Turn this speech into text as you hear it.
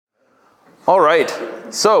All right,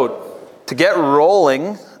 so to get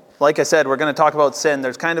rolling, like I said, we're going to talk about sin.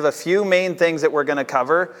 There's kind of a few main things that we're going to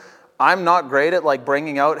cover. I'm not great at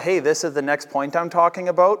bringing out, hey, this is the next point I'm talking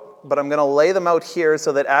about, but I'm going to lay them out here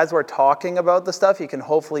so that as we're talking about the stuff, you can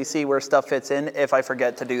hopefully see where stuff fits in if I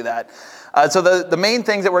forget to do that. So the main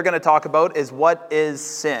things that we're going to talk about is what is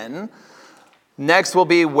sin. Next will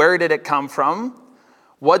be where did it come from?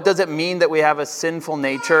 What does it mean that we have a sinful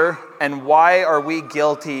nature? And why are we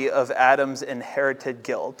guilty of Adam's inherited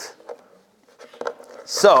guilt?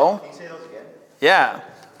 So, Can you say those again? yeah.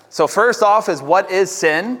 So first off is what is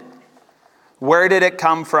sin? Where did it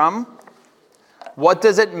come from? What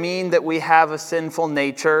does it mean that we have a sinful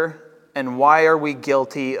nature? And why are we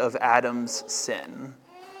guilty of Adam's sin?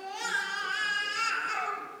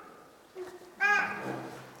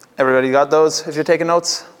 Everybody got those if you're taking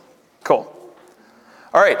notes? Cool.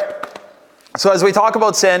 All right. So as we talk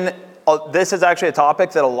about sin, this is actually a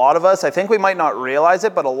topic that a lot of us, I think we might not realize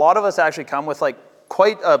it, but a lot of us actually come with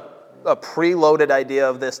quite a preloaded idea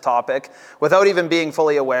of this topic without even being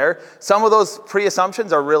fully aware. Some of those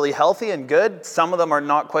pre-assumptions are really healthy and good. Some of them are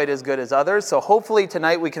not quite as good as others. So hopefully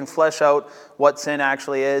tonight we can flesh out what sin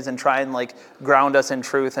actually is and try and ground us in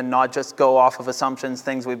truth and not just go off of assumptions,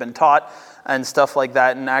 things we've been taught and stuff like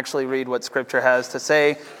that, and actually read what Scripture has to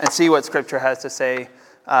say and see what Scripture has to say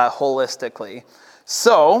holistically.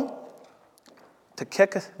 So, to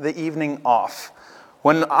kick the evening off,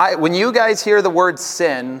 when you guys hear the word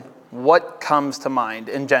sin, what comes to mind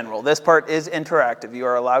in general? This part is interactive. You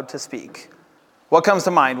are allowed to speak. What comes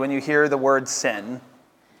to mind when you hear the word sin?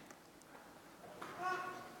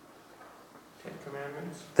 Ten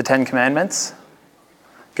Commandments. The Ten Commandments?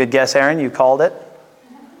 Good guess, Aaron. You called it.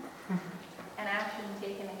 An action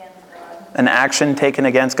taken against God. An action taken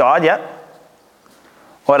against God, yep.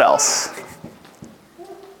 What else?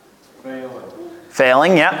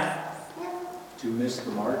 Failing, yep. To miss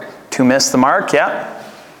the mark. To miss the mark, yep.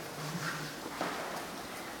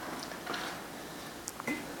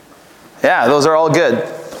 Yeah, those are all good.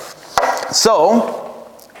 So,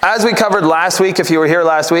 as we covered last week, if you were here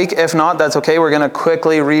last week, if not, that's okay. We're going to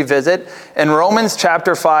quickly revisit. In Romans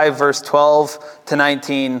chapter 5, verse 12 to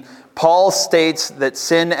 19, Paul states that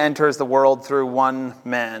sin enters the world through one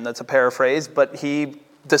man. That's a paraphrase, but he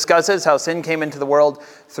discusses how sin came into the world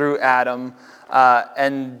through Adam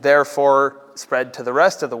and therefore spread to the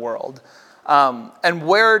rest of the world. And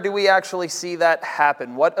where do we actually see that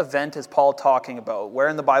happen? What event is Paul talking about? Where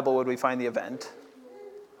in the Bible would we find the event?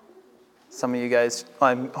 Some of you guys,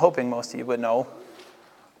 I'm hoping most of you would know.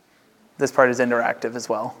 This part is interactive as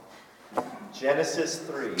well. Genesis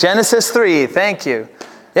 3. Genesis 3, thank you.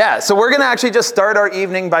 Yeah, so we're going to actually just start our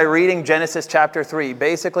evening by reading Genesis chapter 3,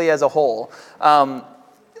 basically as a whole.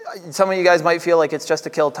 Some of you guys might feel like it's just to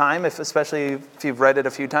kill time, especially if you've read it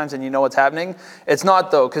a few times and you know what's happening. It's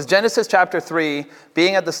not, though, because Genesis chapter 3,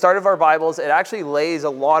 being at the start of our Bibles, it actually lays a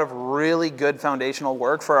lot of really good foundational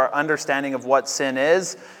work for our understanding of what sin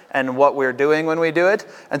is and what we're doing when we do it.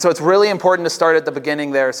 And so it's really important to start at the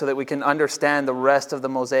beginning there so that we can understand the rest of the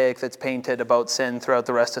mosaic that's painted about sin throughout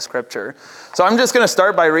the rest of Scripture. So I'm just going to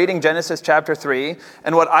start by reading Genesis chapter 3.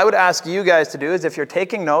 And what I would ask you guys to do is if you're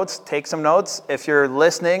taking notes, take some notes. If you're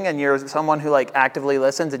listening and you're someone who actively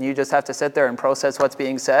listens and you just have to sit there and process what's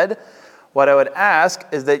being said, what I would ask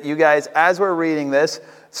is that you guys, as we're reading this,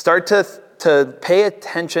 start to pay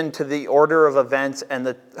attention to the order of events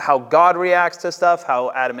and how God reacts to stuff, how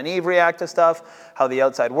Adam and Eve react to stuff, how the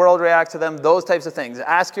outside world reacts to them, those types of things.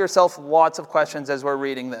 Ask yourself lots of questions as we're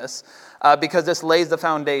reading this, because this lays the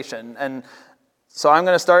foundation. And so I'm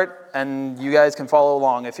going to start, and you guys can follow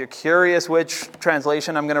along. If you're curious which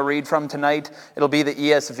translation I'm going to read from tonight, it'll be the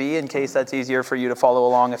ESV, in case that's easier for you to follow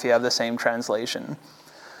along if you have the same translation.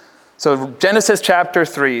 So Genesis chapter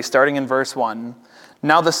 3, starting in verse 1.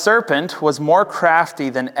 Now the serpent was more crafty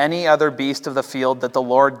than any other beast of the field that the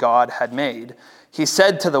Lord God had made. He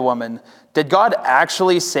said to the woman, "Did God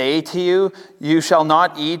actually say to you, 'You shall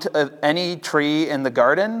not eat of any tree in the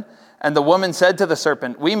garden'?" And the woman said to the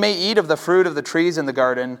serpent, "We may eat of the fruit of the trees in the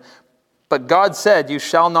garden, but God said, 'You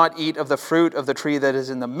shall not eat of the fruit of the tree that is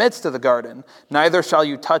in the midst of the garden, neither shall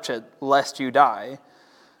you touch it, lest you die.'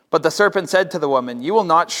 But the serpent said to the woman, 'You will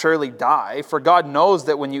not surely die, for God knows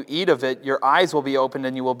that when you eat of it, your eyes will be opened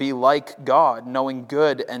and you will be like God, knowing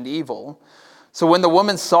good and evil.' So when the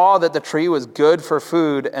woman saw that the tree was good for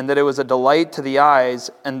food and that it was a delight to the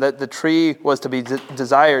eyes and that the tree was to be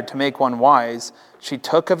desired to make one wise, she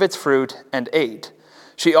took of its fruit and ate.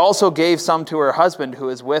 She also gave some to her husband who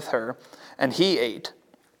was with her, and he ate.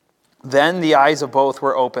 Then the eyes of both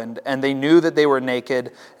were opened, and they knew that they were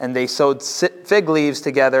naked, and they sewed fig leaves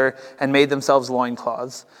together and made themselves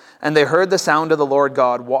loincloths. And they heard the sound of the Lord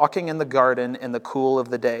God walking in the garden in the cool of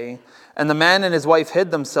the day. And the man and his wife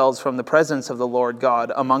hid themselves from the presence of the Lord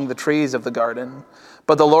God among the trees of the garden.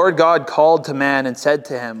 But the Lord God called to man and said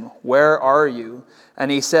to him, "Where are you?"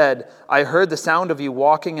 And he said, "I heard the sound of you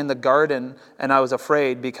walking in the garden, and I was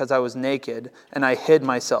afraid because I was naked, and I hid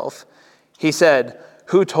myself." He said,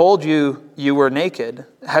 "Who told you you were naked?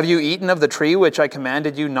 Have you eaten of the tree which I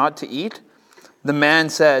commanded you not to eat?" The man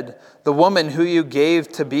said, "The woman who you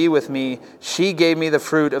gave to be with me, she gave me the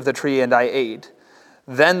fruit of the tree, and I ate."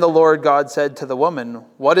 Then the Lord God said to the woman,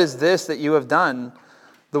 "What is this that you have done?"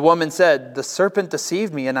 The woman said, "The serpent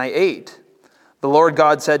deceived me, and I ate." The Lord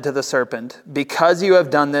God said to the serpent, "Because you have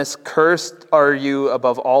done this, cursed are you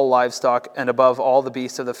above all livestock and above all the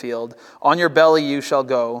beasts of the field. On your belly you shall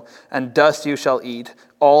go, and dust you shall eat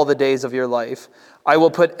all the days of your life. I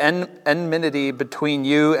will put enmity between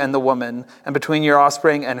you and the woman, and between your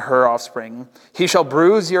offspring and her offspring. He shall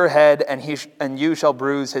bruise your head, and you shall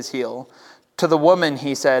bruise his heel." To the woman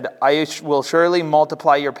he said, "I will surely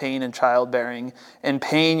multiply your pain in childbearing. In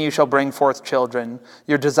pain you shall bring forth children.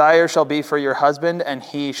 Your desire shall be for your husband, and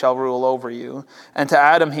he shall rule over you." And to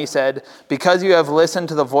Adam he said, "Because you have listened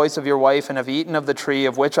to the voice of your wife and have eaten of the tree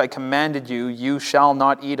of which I commanded you, you shall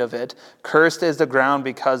not eat of it. Cursed is the ground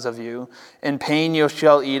because of you. In pain you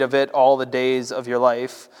shall eat of it all the days of your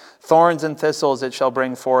life. Thorns and thistles it shall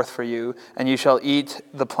bring forth for you, and you shall eat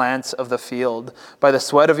the plants of the field. By the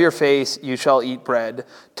sweat of your face you shall eat bread,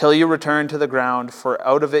 till you return to the ground, for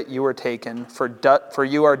out of it you were taken, for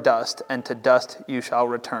you are dust, and to dust you shall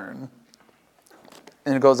return."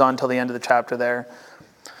 And it goes on till the end of the chapter there.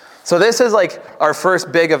 So this is like our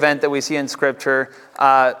first big event that we see in Scripture,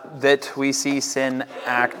 that we see sin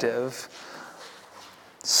active.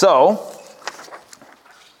 So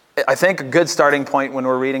I think a good starting point when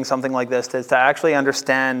we're reading something like this is to actually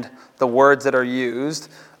understand the words that are used.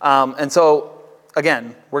 And so,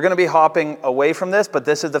 again, we're going to be hopping away from this, but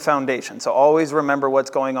this is the foundation. So always remember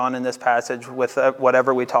what's going on in this passage with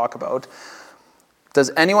whatever we talk about.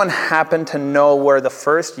 Does anyone happen to know where the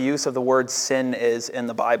first use of the word sin is in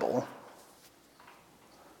the Bible?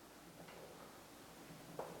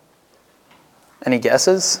 Any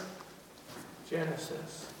guesses?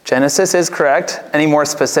 Genesis is correct. Any more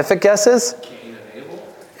specific guesses? Cain and Abel?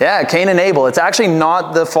 Yeah, Cain and Abel. It's actually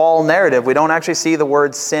not the fall narrative. We don't actually see the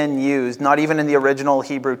word sin used, not even in the original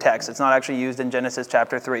Hebrew text. It's not actually used in Genesis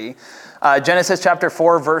chapter 3. Genesis chapter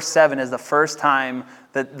 4, verse 7 is the first time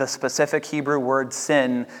that the specific Hebrew word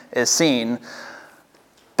sin is seen.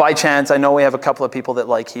 By chance, I know we have a couple of people that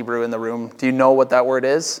like Hebrew in the room. Do you know what that word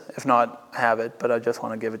is? If not, I have it, but I just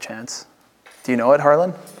want to give a chance. Do you know it,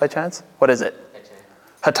 Harlan, by chance? What is it?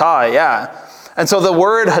 Hatah, yeah. And so the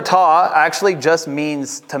word hatah actually just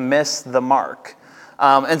means to miss the mark.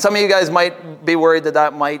 And some of you guys might be worried that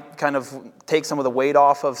that might kind of take some of the weight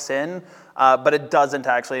off of sin, but it doesn't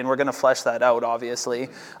actually, and we're going to flesh that out, obviously.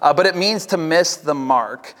 But it means to miss the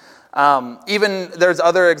mark. Even there's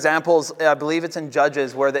other examples, I believe it's in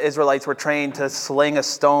Judges, where the Israelites were trained to sling a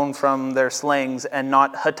stone from their slings and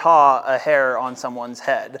not hatah a hair on someone's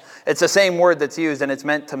head. It's the same word that's used, and it's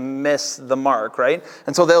meant to miss the mark, right?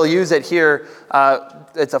 And so they'll use it here.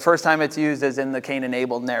 It's the first time it's used is in the Cain and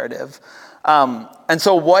Abel narrative. And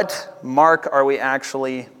so what mark are we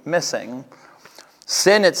actually missing?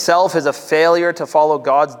 Sin itself is a failure to follow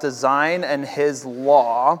God's design and his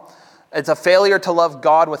law. It's a failure to love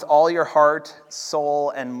God with all your heart, soul,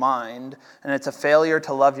 and mind. And it's a failure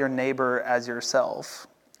to love your neighbor as yourself.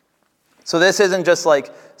 So this isn't just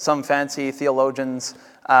like some fancy theologian's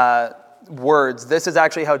words. This is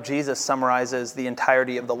actually how Jesus summarizes the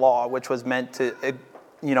entirety of the law, which was meant to,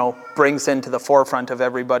 bring sin to the forefront of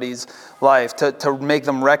everybody's life, to make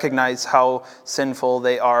them recognize how sinful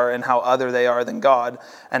they are and how other they are than God.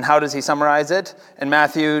 And how does he summarize it? In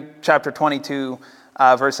Matthew chapter 22,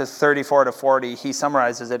 verses 34 to 40, he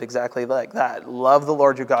summarizes it exactly like that. Love the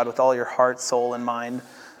Lord your God with all your heart, soul, and mind,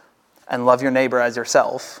 and love your neighbor as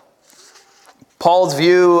yourself. Paul's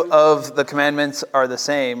view of the commandments are the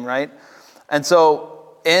same, right? And so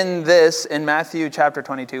in Matthew chapter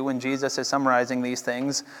 22, when Jesus is summarizing these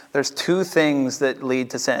things, there's two things that lead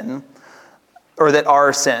to sin, or that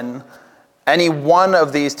are sin. Any one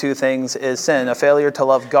of these two things is sin: a failure to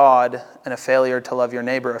love God and a failure to love your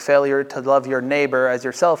neighbor. A failure to love your neighbor as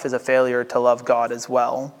yourself is a failure to love God as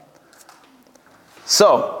well.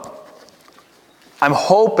 So, I'm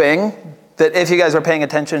hoping that if you guys are paying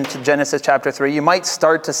attention to Genesis chapter 3, you might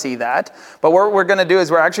start to see that. But what we're going to do is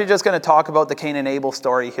we're actually just going to talk about the Cain and Abel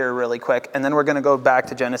story here really quick, and then we're going to go back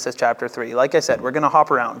to Genesis chapter 3. Like I said, we're going to hop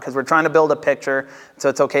around because we're trying to build a picture, so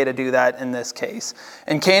it's okay to do that in this case.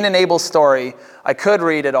 In Cain and Abel's story, I could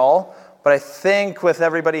read it all, but I think with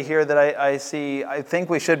everybody here that I see, I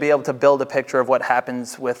think we should be able to build a picture of what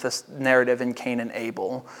happens with this narrative in Cain and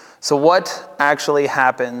Abel. So what actually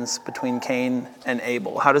happens between Cain and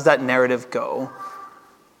Abel? How does that narrative go?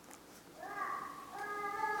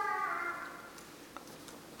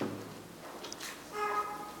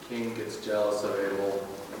 Cain gets jealous of Abel,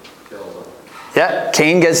 kills him. Yeah,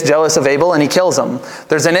 Cain gets jealous of Abel and he kills him.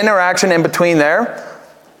 There's an interaction in between there.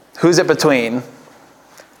 Who's it between?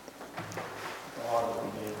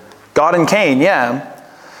 God and Cain, yeah.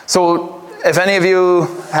 So if any of you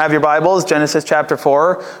have your Bibles, Genesis chapter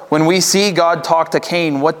 4, when we see God talk to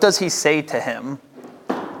Cain, what does he say to him?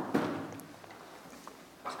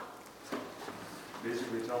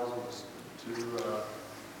 Basically tells him to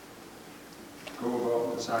go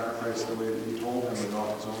about the sacrifice the way that he told him and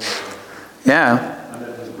not his own way. Yeah. And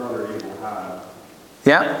that his brother Abel had.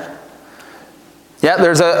 Yeah. Yeah,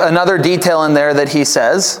 there's another detail in there that he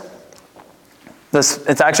says.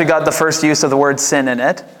 It's actually got the first use of the word sin in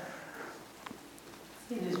it.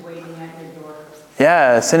 Sin is waiting at your door.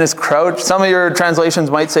 Yeah, sin is crouch. Some of your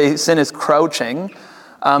translations might say sin is crouching.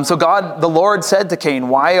 So God, the Lord said to Cain,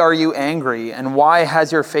 "Why are you angry, and why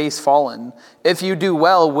has your face fallen? If you do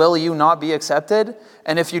well, will you not be accepted?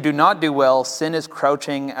 And if you do not do well, sin is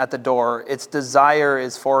crouching at the door. Its desire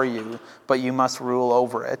is for you, but you must rule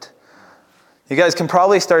over it." You guys can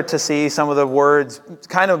probably start to see some of the words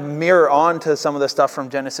kind of mirror on to some of the stuff from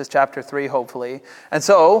Genesis chapter 3, hopefully. And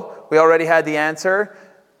so, we already had the answer.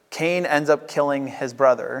 Cain ends up killing his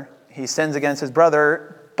brother. He sins against his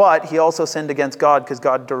brother, but he also sinned against God because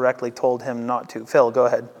God directly told him not to. Phil, go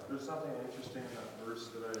ahead. There's something interesting in that verse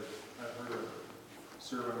that I've heard a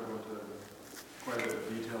sermon go into quite a bit of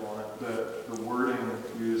detail on it. The wording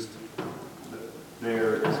used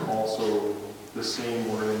there is also the same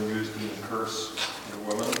wording used in the curse of the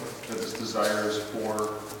woman, that its desire is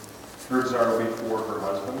for, her desire will be for her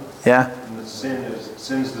husband. Yeah? And the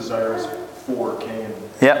sin's desire is for Cain.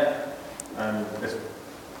 Yep. And it's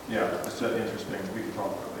interesting. We can talk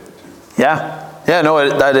about it later too. Yeah. Yeah,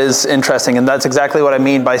 no, that is interesting. And that's exactly what I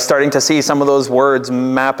mean by starting to see some of those words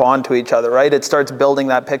map onto each other, right? It starts building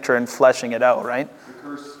that picture and fleshing it out, right? The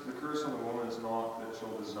curse on the woman is not that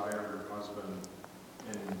she'll desire her husband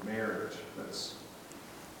in marriage.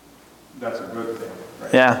 That's a good thing,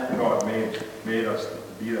 right? Yeah. God made us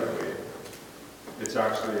to be that way. It's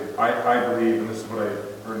actually, I believe, and this is what I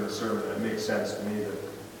heard in the sermon, and it makes sense to me, that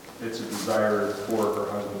it's a desire for her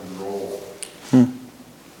husband's role.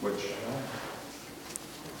 Which,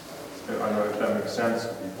 I don't know if that makes sense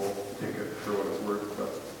to people, take it for what it's worth,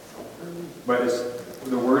 but it's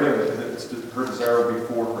the wording that it's her desire will be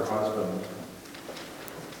for her husband.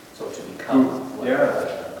 So to become.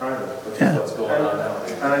 Kind of. Which is what's going on now.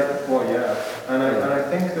 And I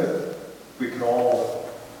think that we can all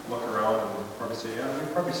look around and probably say, yeah,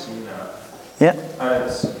 we've probably seen that. Yeah. And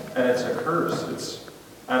it's a curse.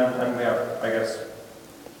 And we have, I guess,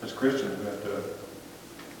 as Christians, we have to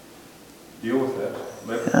deal with it,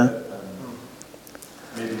 live with it, and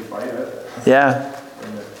maybe fight it. Yeah.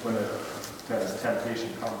 When the kind of temptation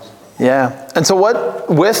comes. Yeah. And so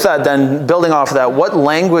with that then, building off of that, what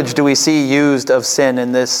language do we see used of sin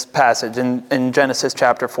in this passage in Genesis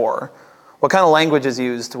chapter 4? What kind of language is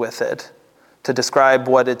used with it to describe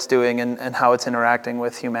what it's doing and how it's interacting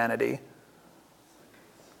with humanity?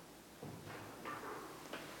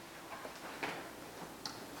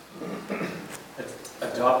 It's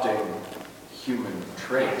adopting human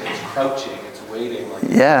trait. It's crouching, it's waiting, like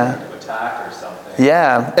to attack or something.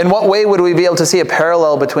 Yeah. In what way would we be able to see a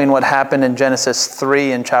parallel between what happened in Genesis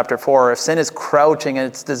 3 and chapter 4? If sin is crouching and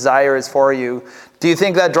its desire is for you, do you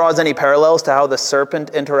think that draws any parallels to how the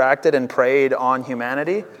serpent interacted and preyed on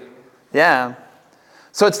humanity? Yeah.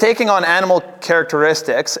 So it's taking on animal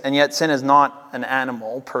characteristics, and yet sin is not an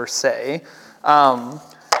animal per se.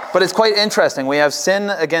 But it's quite interesting. We have sin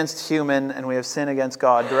against human and we have sin against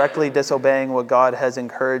God, directly disobeying what God has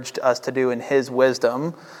encouraged us to do in his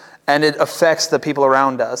wisdom, and it affects the people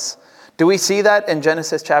around us. Do we see that in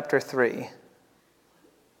Genesis chapter 3?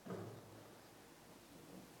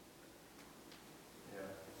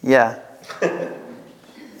 Yeah.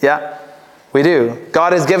 Yeah, we do.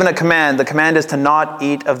 God has given a command. The command is to not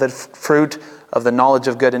eat of the fruit of the knowledge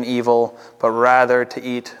of good and evil, but rather to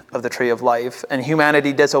eat of the tree of life. And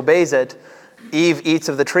humanity disobeys it. Eve eats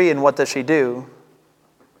of the tree, and what does she do?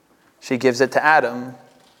 She gives it to Adam.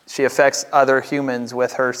 She affects other humans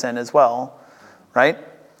with her sin as well, right?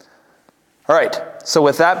 All right, so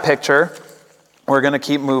with that picture, we're going to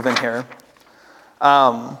keep moving here.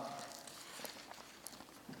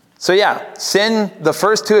 So yeah, sin, the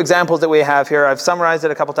first two examples that we have here, I've summarized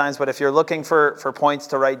it a couple times, but if you're looking for points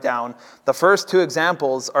to write down, the first two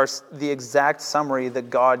examples are the exact summary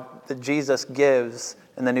that Jesus gives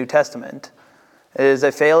in the New Testament. It is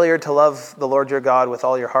a failure to love the Lord your God with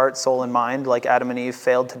all your heart, soul, and mind, like Adam and Eve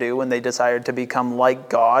failed to do when they desired to become like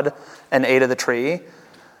God and ate of the tree.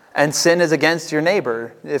 And sin is against your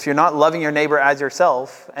neighbor. If you're not loving your neighbor as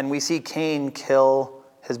yourself, and we see Cain kill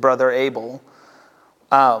his brother Abel.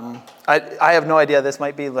 I have no idea, this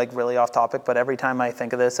might be like really off topic, but every time I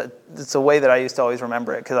think of this, it's a way that I used to always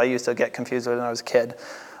remember it, because I used to get confused when I was a kid.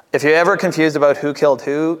 If you're ever confused about who killed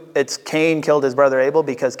who, it's Cain killed his brother Abel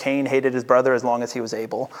because Cain hated his brother as long as he was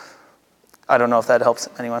able. I don't know if that helps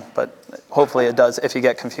anyone, but hopefully it does if you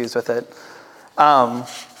get confused with it.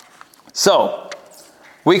 So,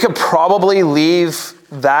 we could probably leave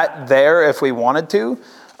that there if we wanted to.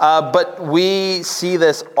 But we see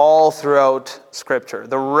this all throughout Scripture.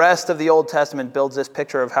 The rest of the Old Testament builds this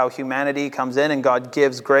picture of how humanity comes in and God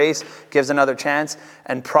gives grace, gives another chance,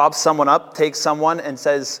 and props someone up, takes someone and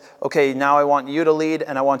says, okay, now I want you to lead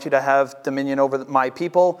and I want you to have dominion over my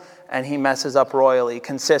people. And he messes up royally,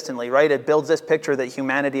 consistently, right? It builds this picture that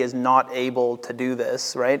humanity is not able to do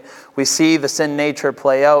this, right? We see the sin nature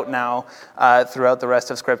play out now throughout the rest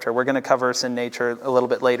of Scripture. We're going to cover sin nature a little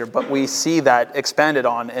bit later, but we see that expanded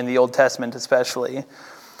on in the Old Testament especially.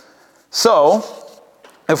 So,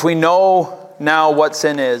 if we know now what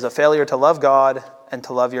sin is, a failure to love God and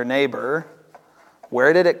to love your neighbor,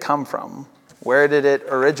 where did it come from? Where did it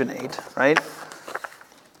originate, right?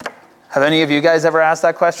 Have any of you guys ever asked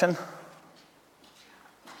that question?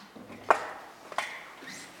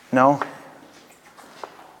 No?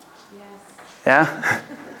 Yes. Yeah?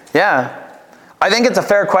 Yeah. I think it's a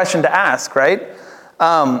fair question to ask, right?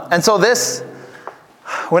 And so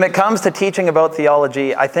when it comes to teaching about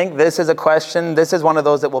theology, I think this is a question, this is one of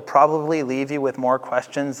those that will probably leave you with more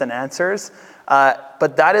questions than answers.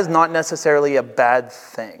 But that is not necessarily a bad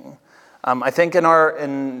thing. I think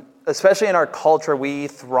especially in our culture, we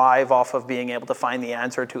thrive off of being able to find the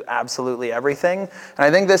answer to absolutely everything. And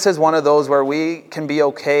I think this is one of those where we can be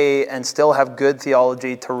okay and still have good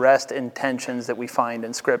theology to rest in tensions that we find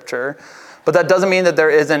in Scripture. But that doesn't mean that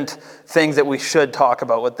there isn't things that we should talk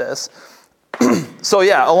about with this. So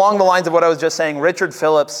yeah, along the lines of what I was just saying, Richard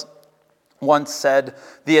Phillips once said,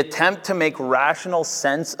 the attempt to make rational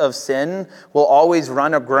sense of sin will always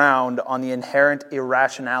run aground on the inherent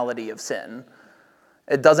irrationality of sin.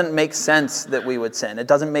 It doesn't make sense that we would sin. It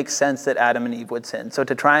doesn't make sense that Adam and Eve would sin. So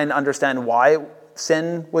to try and understand why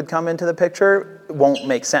sin would come into the picture won't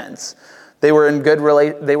make sense. They were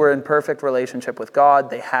in perfect relationship with God.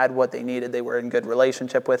 They had what they needed. They were in good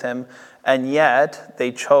relationship with him. And yet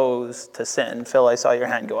they chose to sin. Phil, I saw your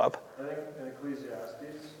hand go up. I think in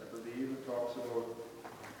Ecclesiastes, I believe it talks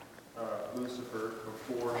about Lucifer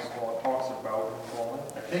before it talks about him falling.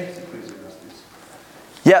 I think it's Ecclesiastes.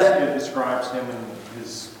 Yeah. It describes him and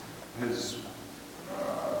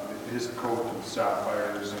his coat of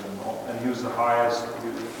sapphires, and he was the highest.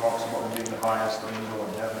 It talks about him being the highest angel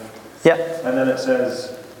in heaven. Yeah. And then it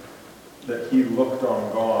says that he looked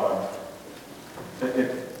on God.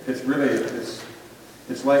 It's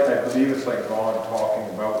like, I believe it's like God talking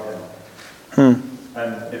about him.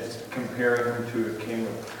 And it's comparing him to the king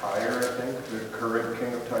of Tyre, I think, the current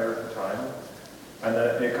king of Tyre at the time. And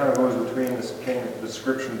then it kind of goes between this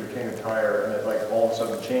description of the king of Tyre, and it like all of a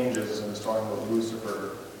sudden changes and it's talking about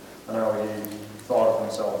Lucifer and how he thought of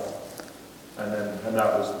himself. And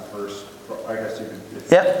that was the first, I guess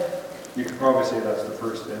you could probably say that's the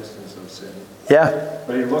first instance of sin. Yeah.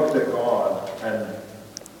 But he looked at God and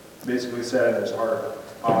basically said in his heart,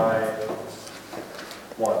 I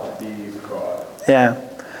want to be God. Yeah.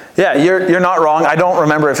 Yeah, you're not wrong. I don't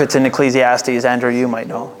remember if it's in Ecclesiastes. Andrew, you might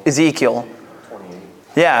know. Ezekiel. 28.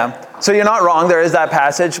 Yeah. So you're not wrong. There is that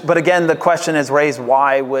passage. But again, the question is raised,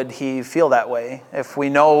 why would he feel that way? If we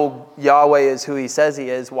know Yahweh is who he says he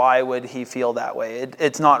is, why would he feel that way?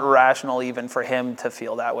 It's not rational even for him to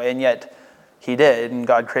feel that way. And yet he did. And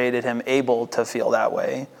God created him able to feel that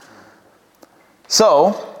way.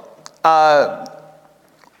 So,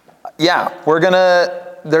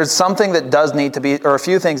 there's something that does need to be, or a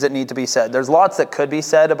few things that need to be said. There's lots that could be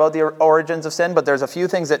said about the origins of sin, but there's a few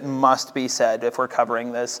things that must be said if we're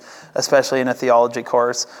covering this, especially in a theology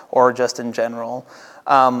course or just in general.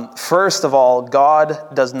 First of all,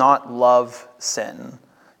 God does not love sin.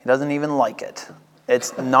 He doesn't even like it.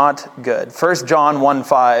 It's not good. 1 John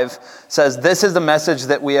 1:5 says, "This is the message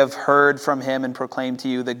that we have heard from him and proclaimed to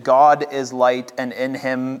you, that God is light and in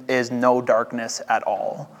him is no darkness at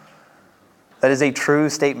all." That is a true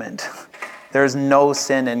statement. There is no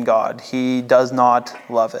sin in God. He does not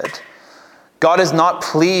love it. God is not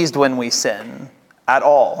pleased when we sin at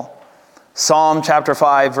all. Psalm chapter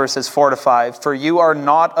 5, verses 4-5, "For you are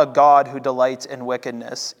not a God who delights in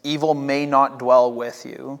wickedness. Evil may not dwell with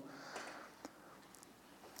you.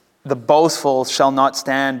 The boastful shall not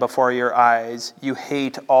stand before your eyes. You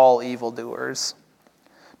hate all evildoers."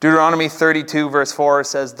 Deuteronomy 32, verse 4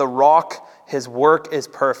 says, "The rock, his work is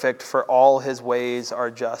perfect, for all his ways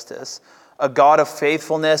are justice. A God of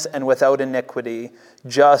faithfulness and without iniquity,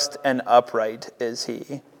 just and upright is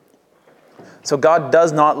he." So God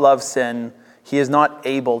does not love sin. He is not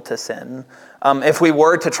able to sin. If we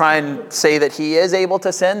were to try and say that he is able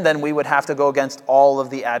to sin, then we would have to go against all of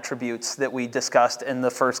the attributes that we discussed in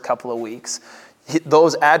the first couple of weeks.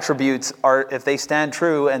 Those attributes are, if they stand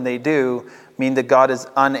true, and they do, mean that God is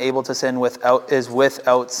unable to sin, is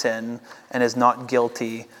without sin, and is not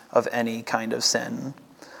guilty of any kind of sin.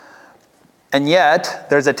 And yet,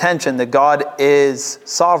 there's a tension that God is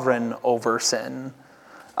sovereign over sin.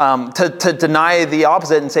 To deny the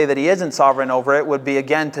opposite and say that he isn't sovereign over it would be,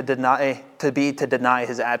 again, to deny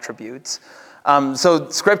his attributes. So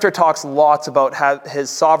Scripture talks lots about his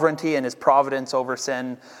sovereignty and his providence over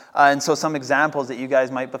sin. And so some examples that you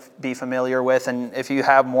guys might be familiar with, and if you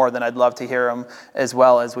have more, then I'd love to hear them as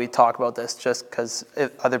well as we talk about this, just because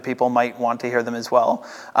other people might want to hear them as well.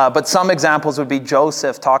 But some examples would be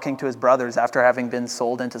Joseph talking to his brothers after having been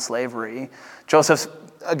sold into slavery. Joseph,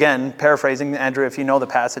 again, paraphrasing, Andrew, if you know the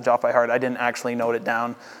passage off by heart, I didn't actually note it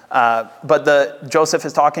down. But Joseph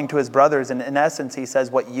is talking to his brothers, and in essence, he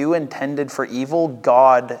says, what you intended for evil,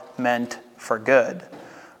 God meant for good,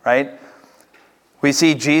 right? We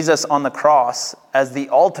see Jesus on the cross as the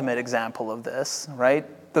ultimate example of this, right?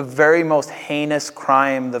 The very most heinous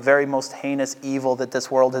crime, the very most heinous evil that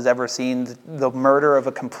this world has ever seen, the murder of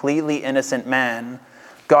a completely innocent man,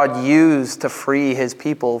 God used to free his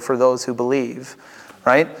people for those who believe,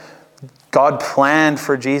 right? God planned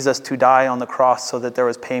for Jesus to die on the cross so that there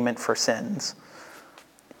was payment for sins.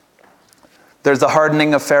 There's the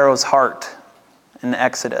hardening of Pharaoh's heart in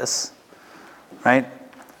Exodus, right?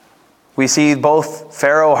 We see both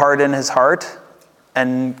Pharaoh harden his heart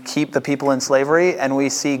and keep the people in slavery, and we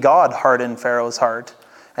see God harden Pharaoh's heart.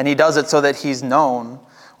 And he does it so that he's known.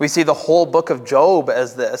 We see the whole book of Job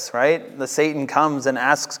as this, right? The Satan comes and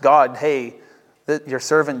asks God, hey, your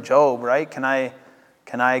servant Job, right? Can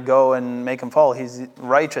I go and make him fall? He's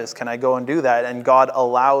righteous. Can I go and do that? And God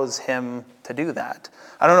allows him to do that.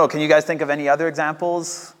 I don't know. Can you guys think of any other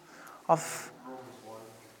examples of? Romans 1.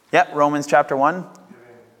 Yeah, Romans chapter 1.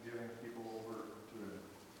 Giving people over to it.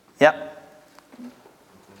 Yeah.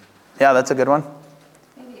 Yeah, that's a good one.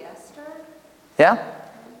 Maybe Esther? Yeah.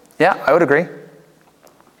 Yeah, I would agree. I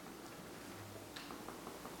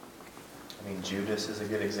mean, Judas is a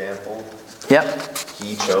good example. Yeah.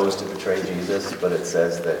 He chose to betray Jesus, but it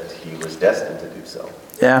says that he was destined to do so.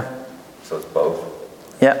 Yeah. So it's both.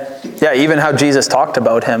 Yeah. Yeah, even how Jesus talked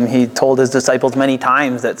about him, he told his disciples many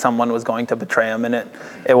times that someone was going to betray him, and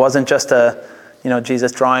it wasn't just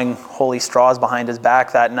Jesus drawing holy straws behind his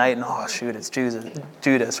back that night and, oh shoot, it's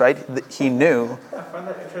Judas, right? He knew. I find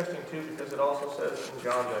that interesting too, because it also says in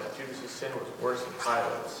John that Judas' sin was worse than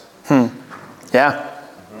Pilate's. Yeah.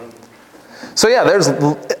 So yeah, there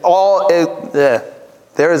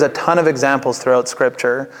is a ton of examples throughout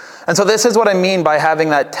Scripture. And so this is what I mean by having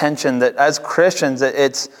that tension that as Christians,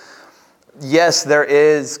 yes, there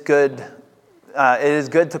is good. It is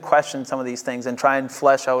good to question some of these things and try and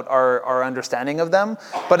flesh out our understanding of them.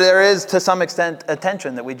 But there is, to some extent, a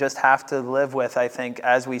tension that we just have to live with, I think,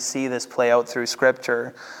 as we see this play out through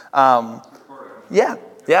Scripture. Yeah. So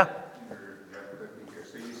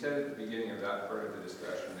you said at the beginning of that part of the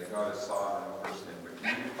discussion that God is sovereign over sin, but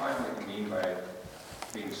can you define what you mean by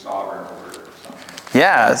being sovereign over something?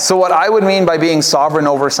 Yeah, so what I would mean by being sovereign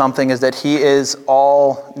over something is that he is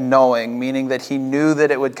all-knowing, meaning that he knew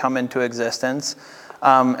that it would come into existence,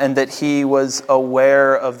 and that he was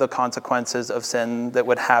aware of the consequences of sin that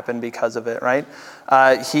would happen because of it, right?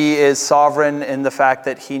 He is sovereign in the fact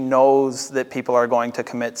that he knows that people are going to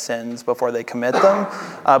commit sins before they commit them,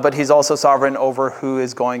 but he's also sovereign over who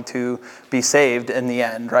is going to be saved in the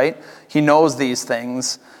end, right? He knows these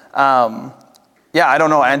things. I don't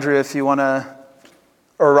know, Andrew, if you want to...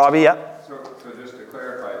 Or Robbie, yeah? So just to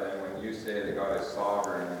clarify then, when you say that God is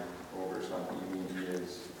sovereign over something, you mean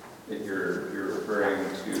that you're referring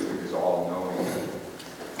to his all-knowing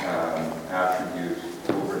attribute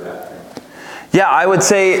over that thing? Yeah, I would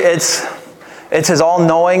say it's his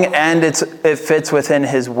all-knowing, and it fits within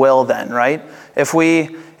his will then, right? If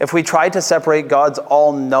we try to separate God's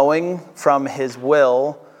all-knowing from his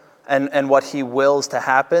will and what he wills to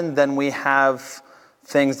happen, then we have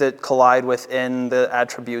things that collide within the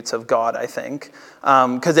attributes of God, I think.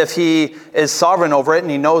 Because if he is sovereign over it and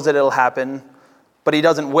he knows that it'll happen, but he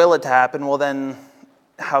doesn't will it to happen, well then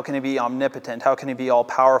how can he be omnipotent? How can he be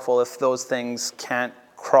all-powerful if those things can't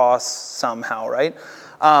cross somehow, right?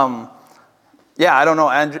 Yeah, I don't know.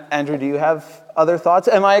 Andrew, do you have other thoughts?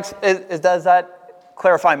 Does that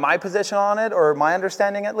clarify my position on it, or my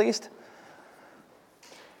understanding at least?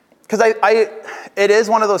 Because it is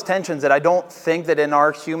one of those tensions that I don't think that in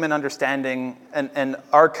our human understanding and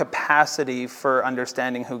our capacity for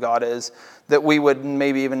understanding who God is, that we would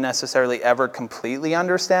maybe even necessarily ever completely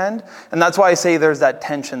understand. And that's why I say there's that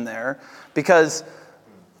tension there, because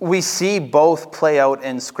we see both play out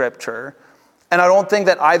in Scripture. And I don't think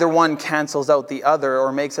that either one cancels out the other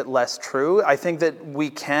or makes it less true. I think that we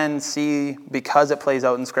can see, because it plays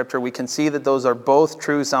out in Scripture, we can see that those are both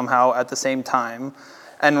true somehow at the same time,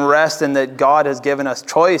 and rest in that God has given us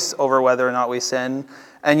choice over whether or not we sin,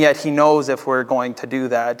 and yet he knows if we're going to do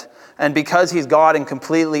that. And because he's God and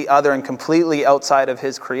completely other and completely outside of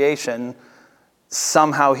his creation,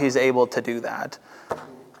 somehow he's able to do that.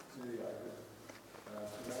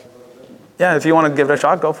 Yeah, if you want to give it a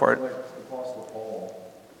shot, go for it. Like Apostle Paul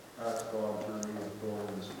asked God to remove the thorn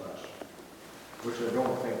in his flesh, which I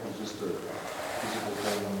don't think is just a physical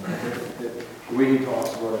thing. The way he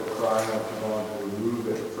talks about it, crying out to God to remove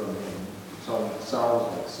it from him,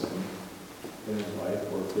 sounds like sin in his life,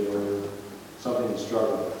 or failure, something he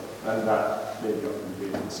struggled with, and that maybe up in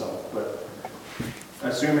debate itself. But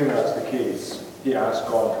assuming that's the case, he asked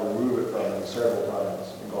God to remove it from him several times,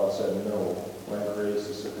 and God said, no, my grace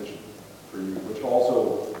is sufficient for you, which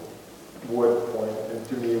also would point, and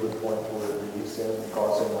to me would point toward it being sin.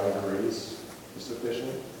 God saying, my grace is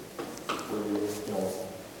sufficient for you,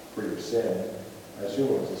 for your sin. I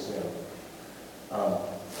assume it was a sin.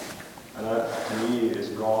 And that, to me, is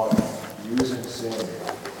God using sin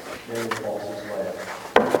in Paul's life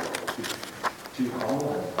to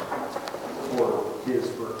humble him for his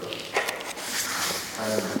purpose.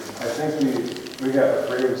 And I think we get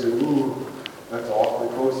afraid of saying, ooh, that's awfully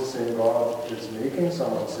close to saying God is making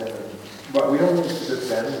someone sin. But we don't need to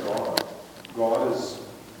defend God.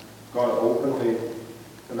 God openly,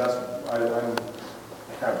 and that's, I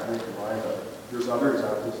can't bring to mind, but there's other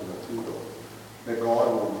examples in the too, though, that God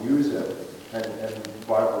will use it, and the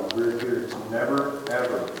Bible is very clear, to never,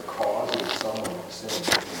 ever causes someone to sin.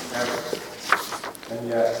 Ever. And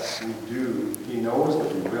yet, we do. He knows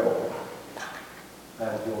that we will.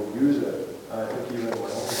 And he'll use it. And I think even in my own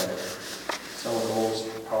life, some of the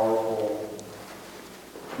most powerful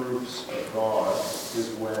proofs of God is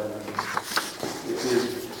when it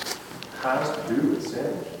has to do with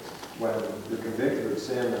sin. When you're convicted of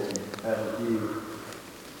sin and he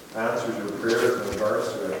answers your prayers in regards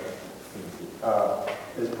to it,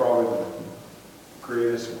 is probably the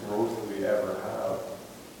greatest growth we ever have.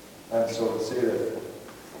 And so to say that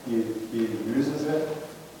he uses it,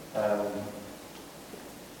 and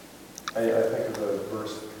I think of the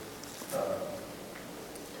verse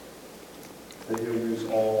that he'll use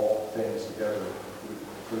all things together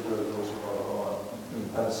for the good of those who are God.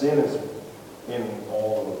 And sin is in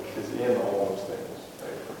all those things,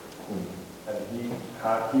 right? And he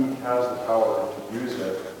has the power to use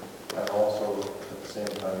it, and also at the same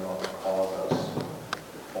time not to cause us to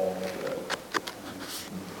fall into it.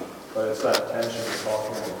 But it's that tension we're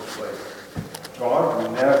talking about. It's like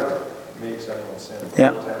God never makes anyone sin. He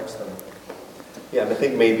tempts them. Yeah, and I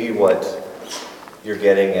think maybe what you're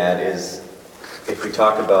getting at is, if we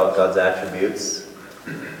talk about God's attributes,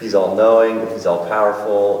 he's all-knowing, he's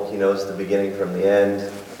all-powerful, he knows the beginning from the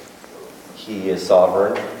end, he is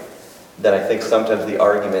sovereign, then I think sometimes the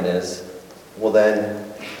argument is, well then,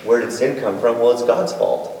 where did sin come from? Well, it's God's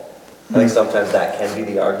fault. I think sometimes that can be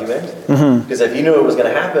the argument. Because if he knew it was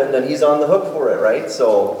going to happen, then he's on the hook for it, right?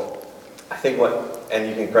 So I think and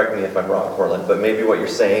you can correct me if I'm wrong, Portland, but maybe what you're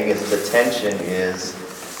saying is the tension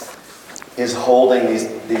is holding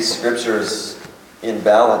these scriptures in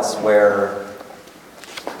balance, where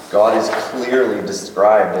God is clearly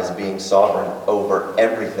described as being sovereign over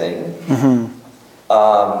everything.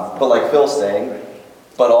 But like Phil's saying,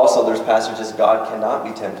 but also there's passages God cannot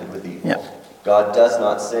be tempted with evil. Yeah. God does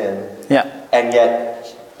not sin. Yeah. And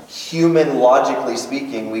yet, human logically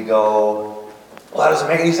speaking, we go, well, that doesn't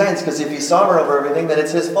make any sense, because if he's sovereign over everything, then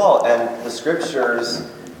it's his fault. And the scriptures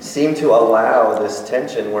seem to allow this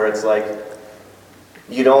tension where it's like,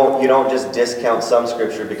 you don't just discount some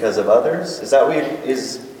scripture because of others. Is that what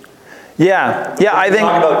Yeah, I you think.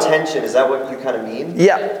 talk about tension, is that what you kind of mean?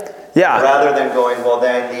 Yeah. Rather than going, well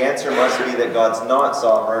then the answer must be that God's not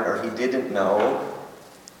sovereign or he didn't know,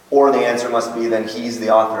 or the answer must be then he's the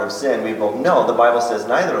author of sin. We go, no, the Bible says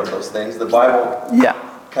neither of those things. The Bible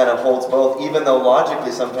kind of holds both, even though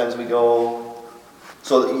logically sometimes we go,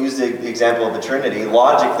 so use the example of the Trinity,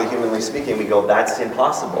 logically, humanly speaking, we go, that's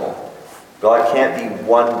impossible. God can't be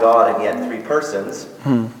one God and yet three persons,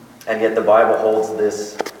 and yet the Bible holds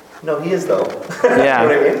this. No, he is though. Yeah. You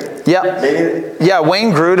know what I mean? Yeah. Maybe. Yeah,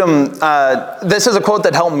 Wayne Grudem, this is a quote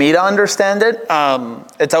that helped me to understand it.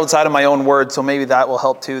 It's outside of my own words, so maybe that will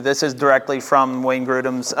help too. This is directly from Wayne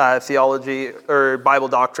Grudem's theology or Bible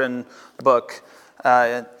doctrine book.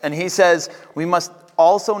 And he says, we must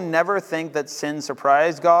also never think that sin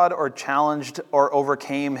surprised God or challenged or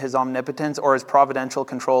overcame his omnipotence or his providential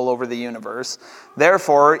control over the universe.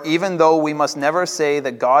 Therefore, even though we must never say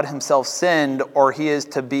that God himself sinned or he is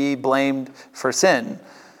to be blamed for sin,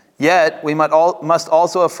 yet we must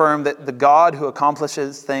also affirm that the God who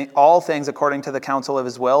accomplishes all things according to the counsel of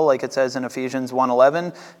his will, like it says in Ephesians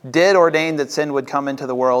 1:11, did ordain that sin would come into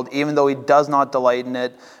the world, even though he does not delight in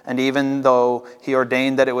it, and even though he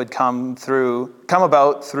ordained that it would come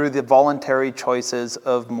about through the voluntary choices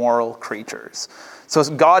of moral creatures. So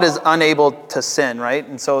God is unable to sin, right?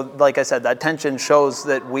 And so, like I said, that tension shows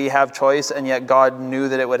that we have choice, and yet God knew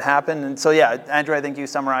that it would happen. And so, yeah, Andrew, I think you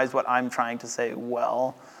summarized what I'm trying to say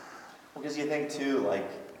well. Because you think too, like,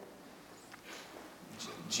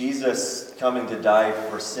 Jesus coming to die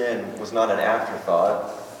for sin was not an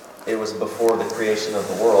afterthought. It was before the creation of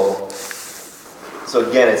the world. So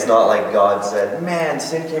again, it's not like God said, man,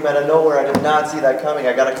 sin came out of nowhere. I did not see that coming.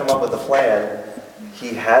 I got to come up with a plan.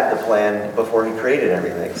 He had the plan before he created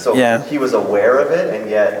everything. So he was aware of it, and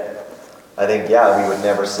yet I think, we would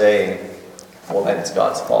never say, well, then it's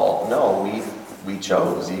God's fault. No, we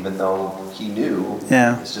chose, even though he knew.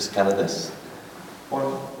 It's just kind of this.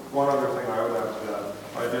 One other thing I would add to that.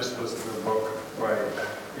 I just listened to a book by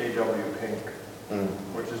A.W. Pink,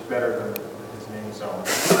 which is better than his name sounds.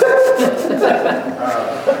 He said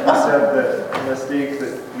that the mistake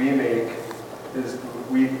that we make is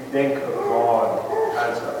we think of God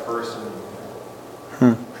as a person.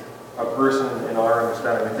 A person in our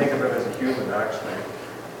understanding. We think of him as a human, actually.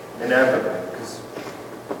 Inevitably, because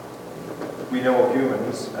we know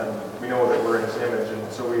humans, and we know that we're in his image,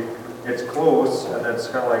 and so it's close, and it's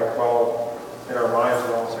kind of like, well, in our minds,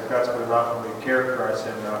 we're almost like, that's good enough, and we characterize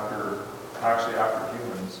him after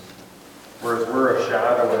humans. Whereas we're a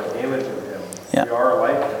shadow and image of him. We are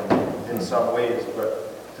like him in some ways,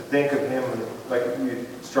 but to think of him, like we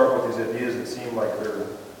struggle with these ideas that seem like they're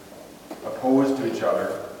opposed to each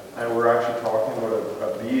other, and we're actually talking about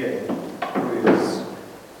a being who is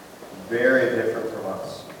very different from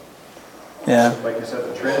us. Like you said,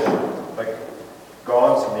 the Trinity, like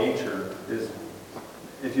God's nature is,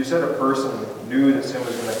 if you said a person knew that sin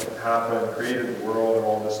was going to happen and created the world and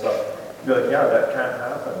all this stuff, you'd be like, that can't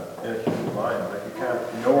happen in a human mind. Like you can't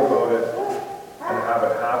know about it and have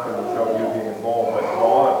it happen without you being involved. But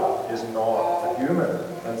God is not a human.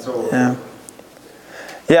 And so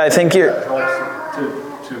I think it helps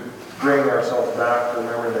to bring ourselves back to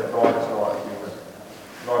remembering that God is not human.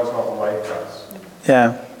 God is not like us.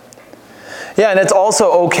 Yeah, and it's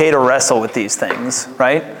also okay to wrestle with these things,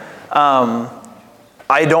 right?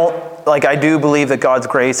 I do believe that God's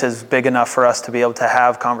grace is big enough for us to be able to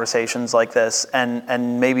have conversations like this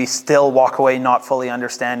and maybe still walk away not fully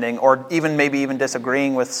understanding or maybe even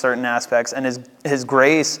disagreeing with certain aspects. And his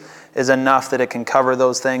grace is enough that it can cover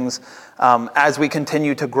those things as we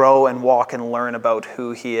continue to grow and walk and learn about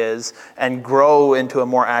who he is and grow into a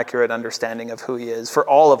more accurate understanding of who he is for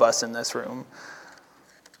all of us in this room.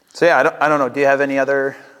 So I don't know. Do you have any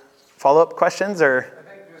other follow-up questions or? I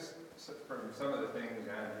think just from some of the things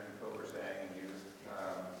Andrew and Phil were saying, and used,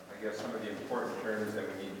 I guess some of the important terms that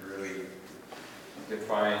we need to really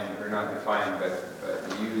define, or not define, but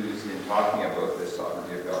use in talking about this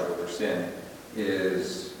sovereignty of God over sin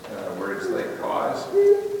is words like cause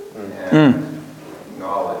and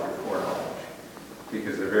knowledge or foreknowledge,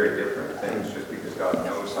 because they're very different things. Just because God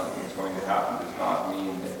knows something's going to happen does not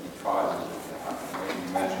mean that he causes it to happen.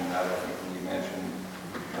 You mentioned that, I think, when you mentioned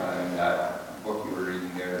in that book you were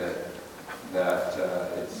reading there that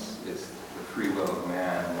it's the free will of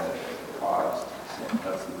man that caused sin.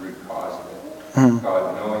 That's the root cause of it.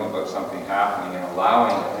 God knowing about something happening and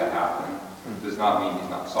allowing it to happen does not mean he's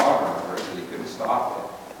not sovereign over it, that he couldn't stop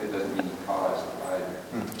it. It doesn't mean he caused it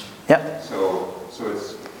either. So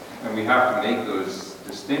it's, and we have to make those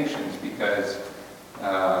distinctions because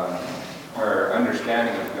our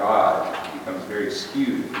understanding of God becomes very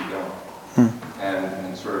skewed if you don't.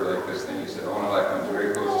 And sort of like this thing you said, oh no, that comes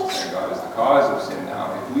very close to saying God is the cause of sin.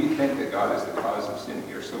 Now, if we think that God is the cause of sin,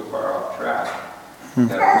 we are so far off track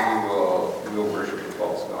that we will worship a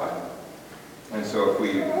false God. And so if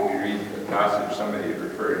we read the passage somebody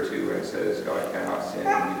referred to where it says God cannot sin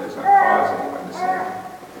and he does not cause anyone to sin,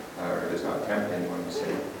 or does not tempt anyone to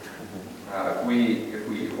sin. If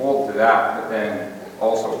we hold to that, but then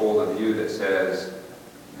also hold a view that says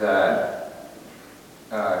that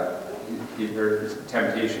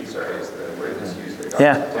temptation, is the word that's used, that God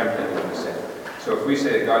doesn't tempt anyone to sin. So if we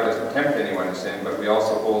say that God doesn't tempt anyone to sin, but we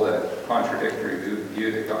also hold a contradictory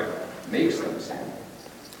view that God makes them sin,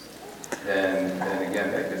 then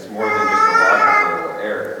again, like, it's more than just a logical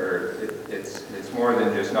error, or it's more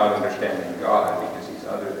than just not understanding God because he's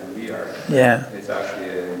other than we are. Yeah. It's actually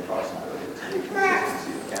an impossibility. It's a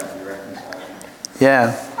consistency that can't be reconciled.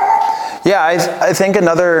 Yeah, I think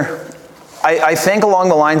I think along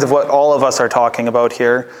the lines of what all of us are talking about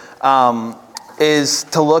here is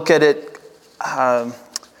to look at it, I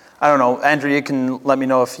don't know, Andrew, you can let me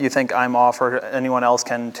know if you think I'm off or anyone else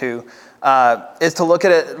can too, is to look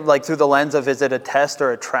at it like through the lens of, is it a test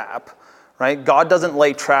or a trap? Right? God doesn't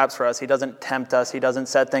lay traps for us. He doesn't tempt us. He doesn't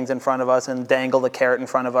set things in front of us and dangle the carrot in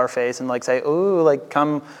front of our face and like say, ooh, like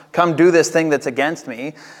come do this thing that's against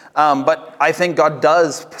me. But I think God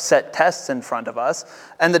does set tests in front of us.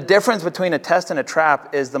 And the difference between a test and a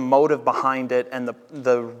trap is the motive behind it and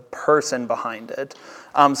the person behind it.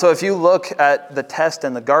 So if you look at the test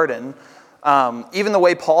in the garden, even the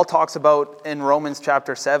way Paul talks about in Romans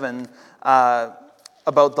chapter 7,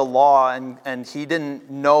 about the law, and he didn't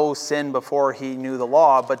know sin before he knew the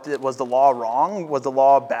law, but was the law wrong? Was the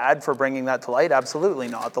law bad for bringing that to light? Absolutely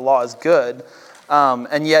not. The law is good.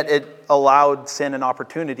 And yet it allowed sin an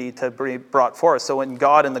opportunity to be brought forth. So when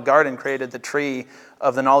God in the garden created the tree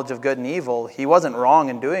of the knowledge of good and evil, he wasn't wrong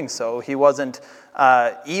in doing so. He wasn't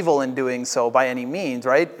evil in doing so by any means,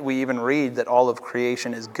 right? We even read that all of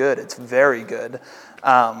creation is good. It's very good.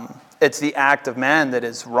 It's the act of man that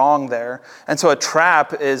is wrong there. And so a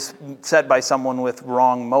trap is set by someone with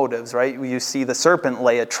wrong motives, right? You see the serpent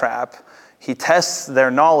lay a trap. He tests their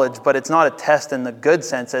knowledge, but it's not a test in the good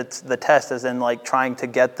sense. It's the test as in like trying to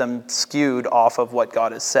get them skewed off of what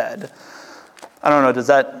God has said. I don't know, does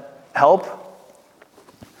that help?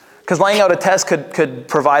 Because laying out a test could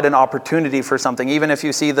provide an opportunity for something, even if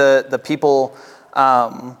you see the people,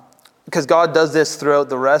 because God does this throughout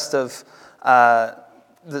the rest of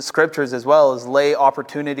the scriptures as well, is lay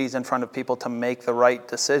opportunities in front of people to make the right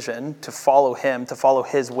decision, to follow him, to follow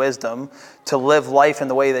his wisdom, to live life in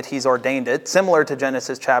the way that he's ordained it, similar to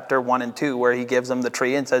Genesis chapter 1 and 2, where he gives them the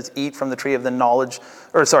tree and says, eat of the tree of the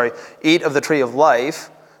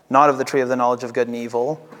life, not of the tree of the knowledge of good and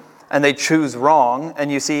evil. And they choose wrong.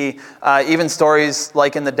 And you see even stories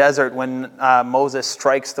like in the desert when Moses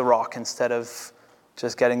strikes the rock instead of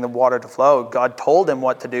just getting the water to flow. God told him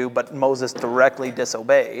what to do, but Moses directly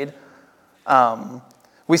disobeyed.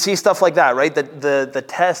 We see stuff like that, right? The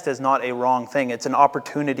test is not a wrong thing. It's an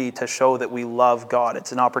opportunity to show that we love God.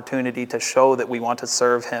 It's an opportunity to show that we want to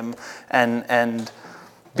serve him and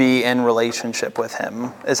be in relationship with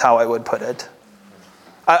him, is how I would put it.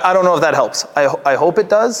 I don't know if that helps. I hope it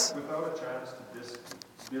does. Without a chance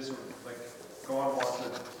to like God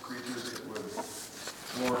wanted creatures that would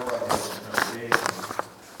glorify him and obey him.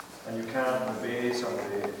 And you can't obey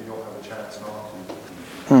somebody if you don't have a chance not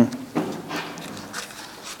to.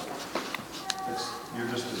 You're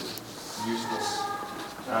just a useless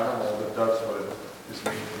animal that does what it is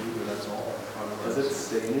made to do, and that's all. Does it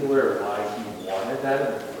say anywhere why he wanted that in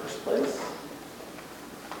the first place?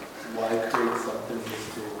 Why create something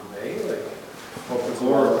just to obey? Well, to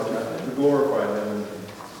glorify them and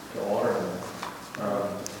to honor them.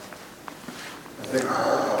 I think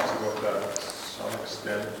Paul talks about that to some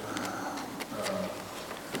extent,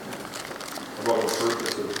 about the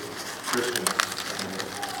purpose of Christians.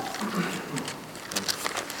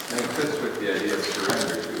 And it fits with the idea of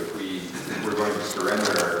surrender too. If we're going to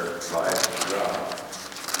surrender our lives to God,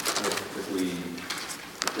 if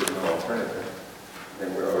there's no alternative, then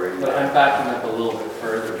we're already. But I'm backing up a little bit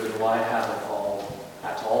further. Then why have it all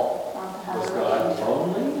at all? Was God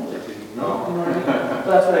lonely? Like, did he know? You know what I mean? But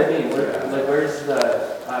that's what I mean. Where's the?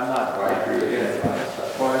 I'm not quite really good at that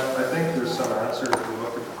stuff. Well, I think there's some answer if you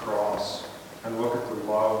look at the cross and look at the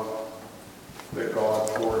love that God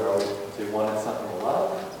poured out. They wanted something to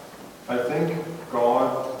love. I think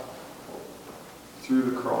God, through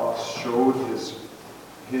the cross, showed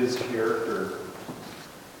his character,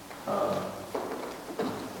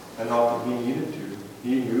 and not that he needed to.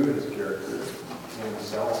 He knew his character in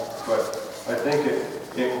himself, but I think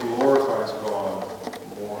it glorifies God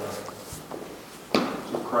more.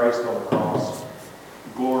 So Christ on the cross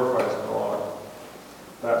glorifies God,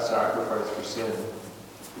 that sacrifice for sin.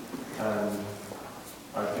 And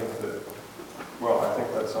I think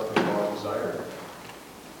that's something God desired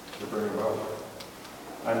to bring about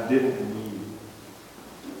and didn't need.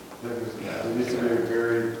 There needs to be a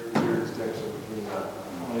very clear distinction between that.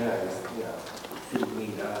 Didn't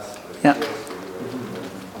need us. Yeah.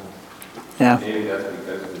 Yeah. Maybe that's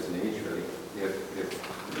because of his nature. If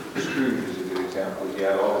Scrooge is a good example, he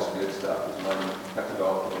had all this good stuff, his money, kept it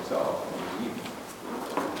all for himself.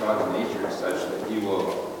 And God's nature is such that he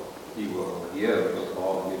will give of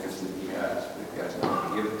all the gifts that he has, but he has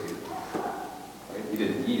nothing to give it to. Right? He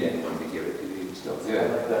didn't need anyone to give it to, he was still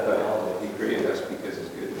good. But he created us because his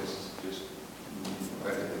goodness just,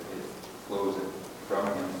 it flows from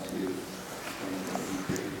him to anything that he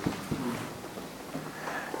created.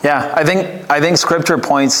 Yeah, I think Scripture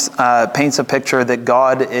paints a picture that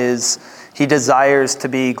God he desires to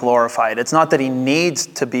be glorified. It's not that he needs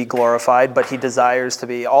to be glorified, but he desires to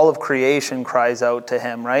be. All of creation cries out to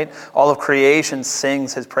him, right? All of creation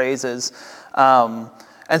sings his praises. And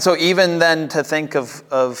so even then to think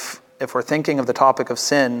of if we're thinking of the topic of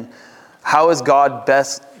sin, how is God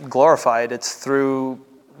best glorified? It's through,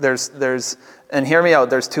 and hear me out,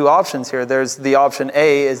 there's two options here. There's the option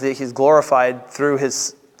A is that he's glorified through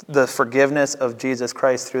the forgiveness of Jesus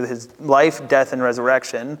Christ, through his life, death, and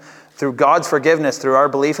resurrection. Through God's forgiveness, through our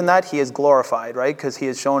belief in that, he is glorified, right? Because he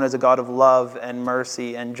is shown as a God of love and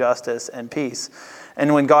mercy and justice and peace.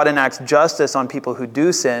 And when God enacts justice on people who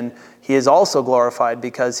do sin, he is also glorified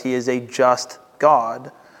because he is a just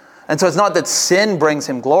God. And so it's not that sin brings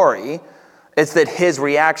him glory, it's that his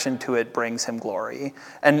reaction to it brings him glory.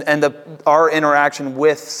 And our interaction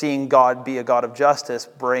with seeing God be a God of justice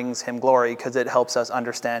brings him glory because it helps us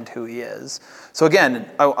understand who he is. So again,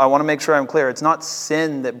 I want to make sure I'm clear. It's not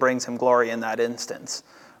sin that brings him glory in that instance,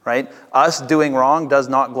 right? Us doing wrong does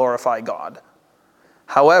not glorify God.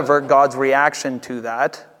 However, God's reaction to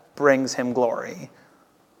that brings him glory.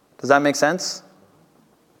 Does that make sense?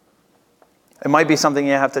 It might be something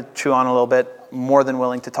you have to chew on a little bit. More than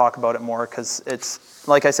willing to talk about it more because it's,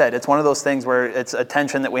 like I said, it's one of those things where it's a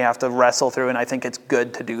tension that we have to wrestle through, and I think it's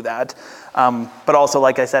good to do that. But also,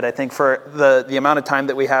 like I said, I think for the amount of time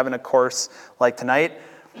that we have in a course like tonight,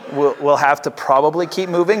 we'll have to probably keep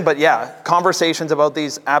moving. But yeah, conversations about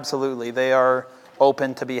these, absolutely, they are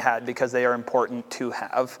open to be had because they are important to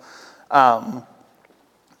have.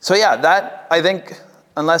 So yeah, that, I think,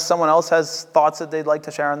 unless someone else has thoughts that they'd like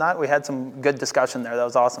to share on that, we had some good discussion there. That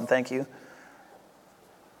was awesome. Thank you.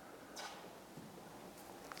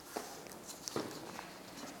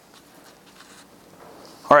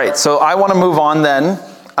 All right, so I want to move on then.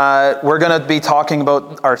 We're going to be talking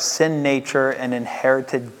about our sin nature and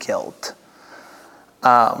inherited guilt.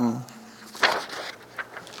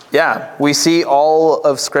 We see all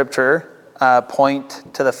of Scripture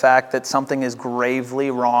point to the fact that something is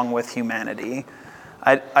gravely wrong with humanity.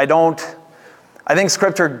 I think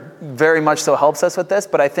Scripture very much so helps us with this,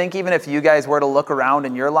 but I think even if you guys were to look around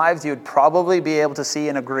in your lives, you would probably be able to see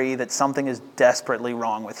and agree that something is desperately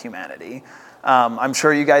wrong with humanity. I'm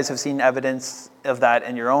sure you guys have seen evidence of that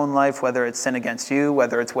in your own life, whether it's sin against you,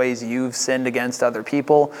 whether it's ways you've sinned against other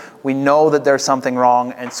people. We know that there's something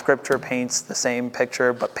wrong, and Scripture paints the same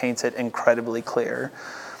picture, but paints it incredibly clear.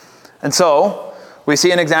 And so, we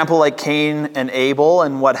see an example like Cain and Abel,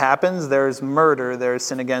 and what happens? There's murder, there's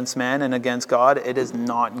sin against man and against God. It is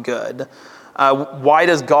not good. Why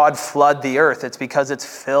does God flood the earth? It's because it's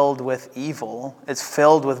filled with evil. It's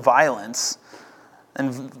filled with violence.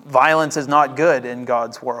 And violence is not good in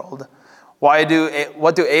God's world. What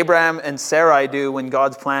do Abraham and Sarai do when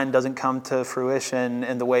God's plan doesn't come to fruition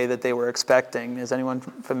in the way that they were expecting? Is anyone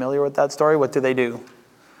familiar with that story? What do?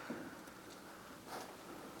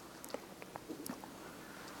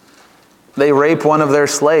 They rape one of their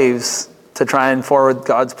slaves to try and forward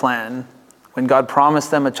God's plan. When God promised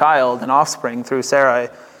them a child, an offspring through Sarai,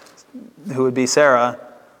 who would be Sarah,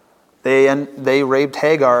 they raped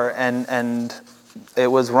Hagar, and it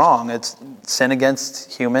was wrong. It's sin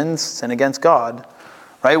against humans, sin against God.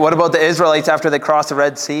 Right? What about the Israelites after they cross the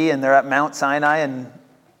Red Sea and they're at Mount Sinai and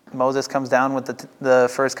Moses comes down with the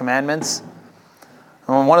first commandments?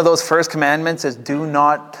 And one of those first commandments is do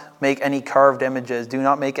not make any carved images, do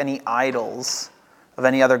not make any idols of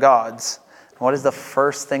any other gods. And what is the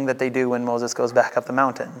first thing that they do when Moses goes back up the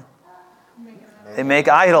mountain? They make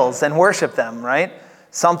idols and worship them, right?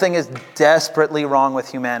 Something is desperately wrong with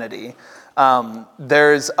humanity.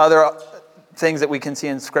 There's other things that we can see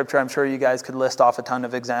in Scripture. I'm sure you guys could list off a ton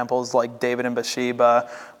of examples, like David and Bathsheba.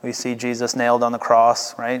 We see Jesus nailed on the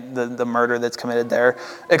cross, right? The murder that's committed there,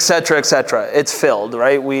 et cetera, et cetera. It's filled,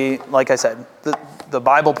 right? We, like I said, the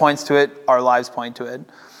Bible points to it, our lives point to it.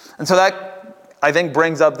 And so that, I think,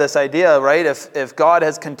 brings up this idea, right? If God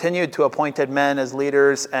has continued to appointed men as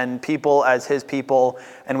leaders and people as his people,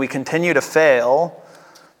 and we continue to fail,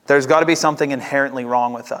 there's got to be something inherently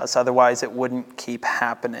wrong with us. Otherwise, it wouldn't keep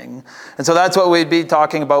happening. And so that's what we'd be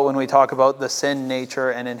talking about when we talk about the sin nature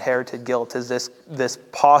and inherited guilt, is this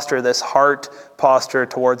posture, this heart posture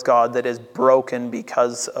towards God that is broken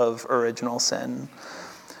because of original sin.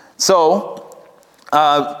 So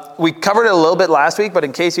we covered it a little bit last week, but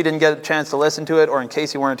in case you didn't get a chance to listen to it, or in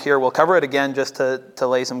case you weren't here, we'll cover it again just to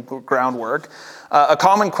lay some groundwork. A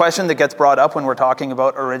common question that gets brought up when we're talking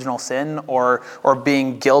about original sin or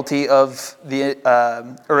being guilty of the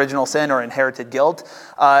original sin or inherited guilt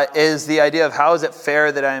is the idea of, how is it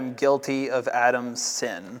fair that I'm guilty of Adam's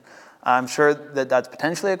sin? I'm sure that that's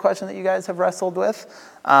potentially a question that you guys have wrestled with.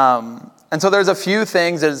 And so there's a few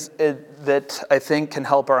things that I think can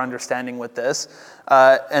help our understanding with this.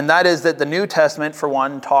 And that is that the New Testament, for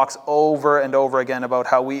one, talks over and over again about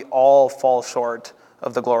how we all fall short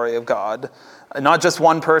of the glory of God. Not just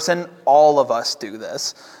one person, all of us do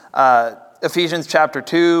this. Ephesians chapter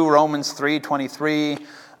 2, Romans 3:23,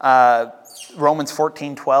 Romans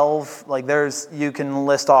 14:12. Like, you can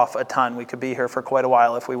list off a ton. We could be here for quite a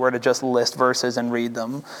while if we were to just list verses and read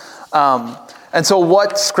them. And so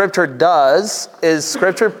what Scripture does is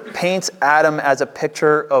Scripture paints Adam as a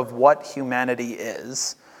picture of what humanity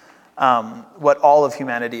is. What all of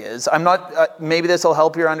humanity is. I'm not, maybe this will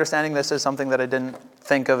help your understanding. This is something that I didn't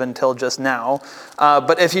think of until just now.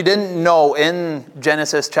 But if you didn't know, in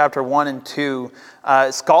Genesis chapter 1 and 2,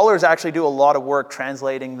 scholars actually do a lot of work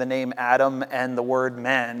translating the name Adam and the word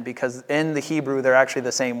man, because in the Hebrew, they're actually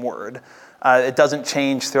the same word. It doesn't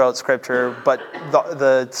change throughout Scripture, but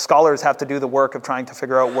the scholars have to do the work of trying to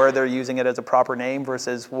figure out where they're using it as a proper name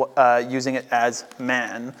versus using it as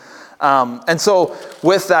man. And so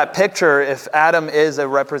with that picture, if Adam is a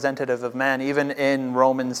representative of man, even in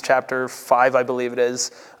Romans chapter 5, I believe it is,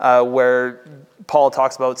 where Paul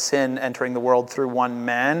talks about sin entering the world through one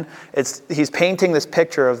man, he's painting this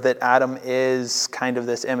picture of that Adam is kind of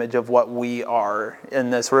this image of what we are in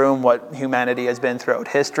this room, what humanity has been throughout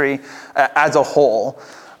history as a whole.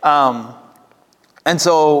 And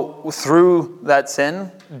so through that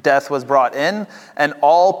sin, death was brought in, and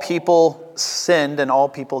all people sinned and all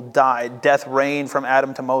people died. Death reigned from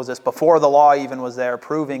Adam to Moses before the law even was there,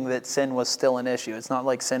 proving that sin was still an issue. It's not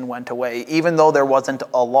like sin went away, even though there wasn't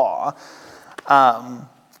a law. And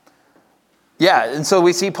so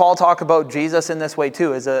we see Paul talk about Jesus in this way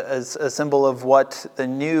too, as a symbol of what the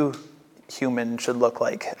new human should look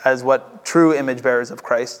like, as what true image bearers of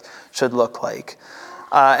Christ should look like.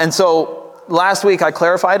 And so last week I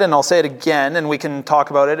clarified, and I'll say it again, and we can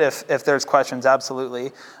talk about it if there's questions,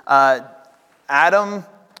 absolutely. Adam's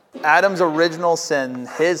original sin,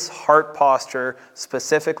 his heart posture,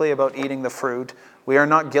 specifically about eating the fruit, we are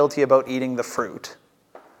not guilty about eating the fruit.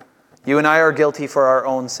 You and I are guilty for our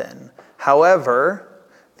own sin. However,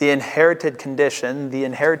 the inherited condition, the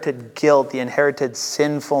inherited guilt, the inherited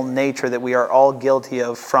sinful nature that we are all guilty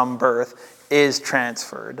of from birth is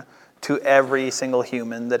transferred to every single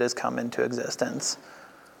human that has come into existence.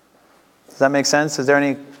 Does that make sense? Is there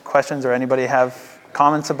any questions or anybody have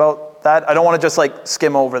comments about that? I don't want to just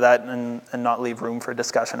skim over that and not leave room for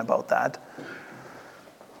discussion about that.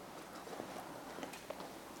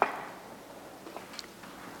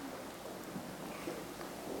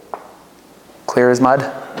 Clear as mud?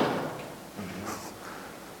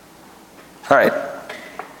 All right.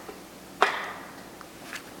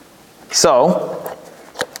 So,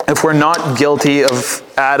 if we're not guilty of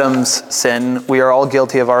Adam's sin, we are all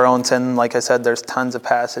guilty of our own sin. Like I said, there's tons of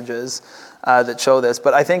passages that show this.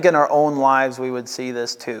 But I think in our own lives, we would see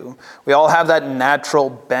this too. We all have that natural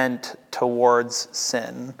bent towards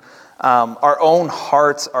sin. Our own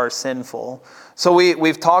hearts are sinful. So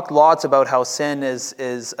we've talked lots about how sin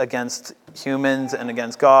is against humans and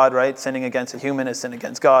against God, right? Sinning against a human is sin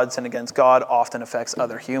against God. Sin against God often affects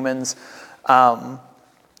other humans. But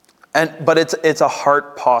it's a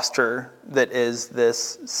heart posture that is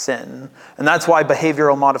this sin. And that's why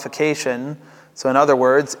behavioral modification, so in other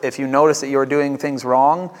words, if you notice that you're doing things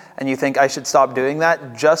wrong and you think I should stop doing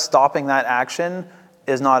that, just stopping that action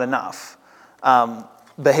is not enough.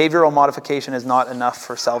 Behavioral modification is not enough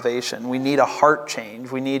for salvation. We need a heart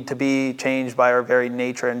change. We need to be changed by our very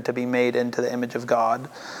nature and to be made into the image of God.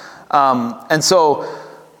 And so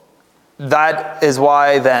that is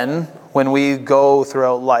why then when we go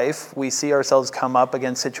throughout life, we see ourselves come up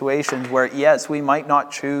against situations where, yes, we might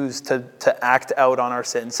not choose to act out on our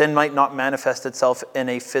sin. Sin might not manifest itself in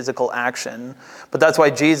a physical action. But that's why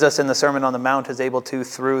Jesus in the Sermon on the Mount is able to,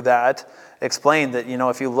 through that, explain that,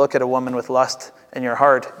 if you look at a woman with lust in your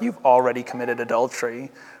heart, you've already committed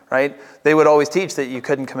adultery, right? They would always teach that you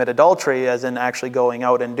couldn't commit adultery as in actually going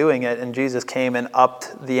out and doing it. And Jesus came and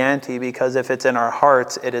upped the ante, because if it's in our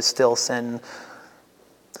hearts, it is still sin.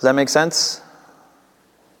 Does that make sense?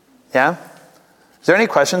 Yeah? Is there any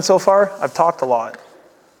questions so far? I've talked a lot.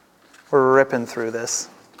 We're ripping through this.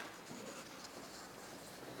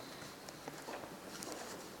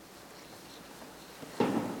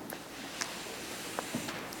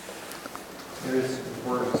 It is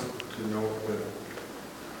important to note that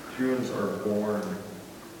humans are born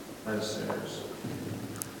as sinners.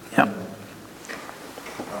 Yep. And,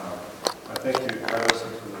 I think I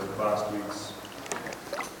listened to the last week's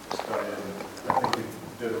study, and I think you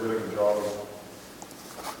did a really good job of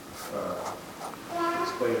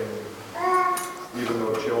explaining, even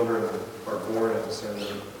though children are born into sin,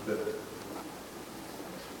 that,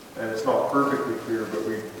 and it's not perfectly clear, but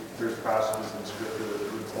there's passages in Scripture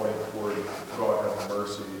that would point toward God having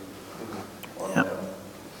mercy on them.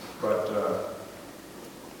 But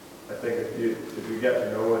I think if you get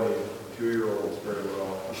to know any 2-year-olds very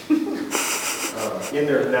well, in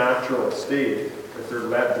their natural state, if they're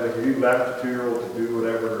left, like if you left a 2-year-old to do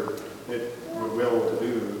whatever it would will to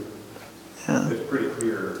do, it's pretty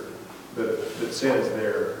clear that sin is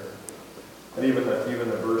there. And even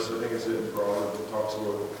the verse, I think it's in Proverbs, it talks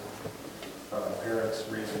about parents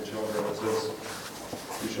raising children. It says,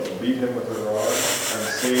 "You shall beat him with a rod and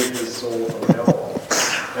save his soul from hell."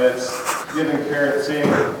 And it's giving parents,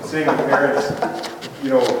 saying to parents,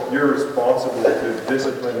 you're responsible to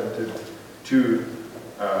discipline and to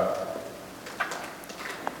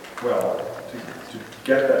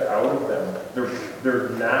get that out of them. They're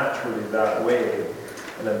naturally that way,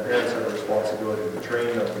 and then parents have a responsibility to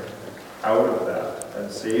train them out of that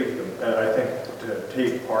and save them. And I think to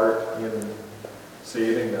take part in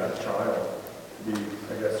saving that child,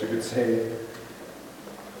 I guess you could say,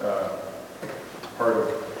 part of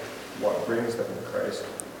what brings them to Christ.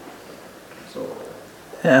 So.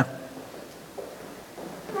 Yeah.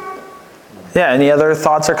 Yeah, any other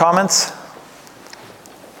thoughts or comments?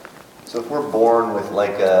 So if we're born with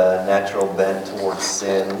like a natural bent towards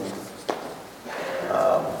sin,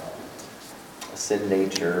 a sin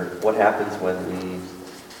nature, what happens when we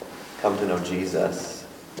come to know Jesus?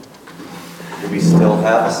 Do we still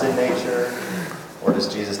have a sin nature? Or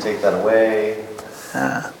does Jesus take that away?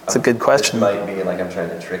 That's a good question. This might be like I'm trying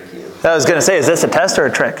to trick you. I was going to say, is this a test or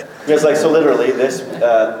a trick? It's like, so literally this,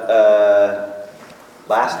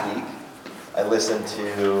 last week, I listened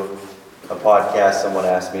to a podcast, someone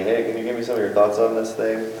asked me, hey, can you give me some of your thoughts on this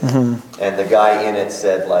thing? Mm-hmm. And the guy in it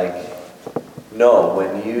said, no,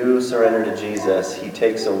 when you surrender to Jesus, he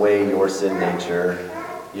takes away your sin nature.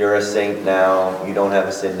 You're a saint now. You don't have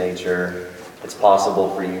a sin nature. It's possible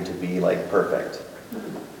for you to be perfect.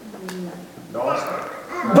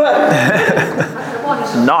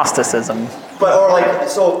 Gnosticism. But,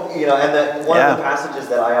 so, and that one of the passages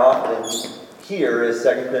that I often hear is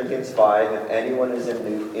 2 Corinthians 5, if anyone is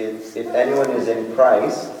in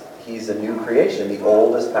Christ, he's a new creation. The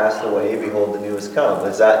old has passed away, behold, the new has come.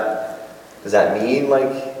 Does that mean,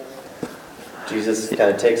 Jesus kind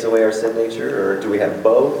of takes away our sin nature, or do we have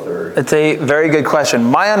both? Or It's a very good question.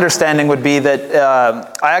 My understanding would be that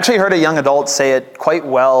I actually heard a young adult say it quite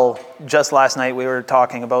well just last night. We were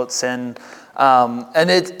talking about sin, and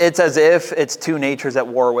it's as if it's two natures at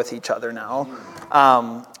war with each other now.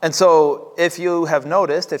 And so if you have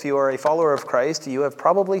noticed, if you are a follower of Christ, you have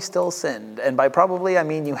probably still sinned. And by probably, I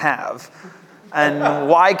mean you have. And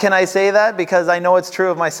why can I say that? Because I know it's true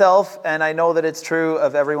of myself, and I know that it's true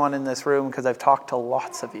of everyone in this room, because I've talked to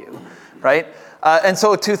lots of you, right? And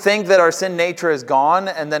so to think that our sin nature is gone,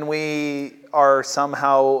 and then we are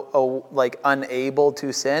somehow unable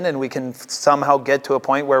to sin, and we can somehow get to a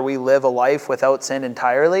point where we live a life without sin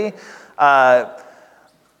entirely,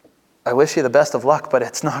 I wish you the best of luck, but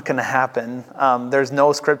it's not going to happen. There's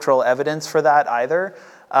no scriptural evidence for that either,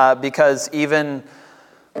 because even...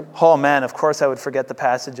 Oh man, of course I would forget the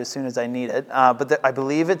passage as soon as I need it. But I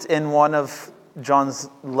believe it's in one of John's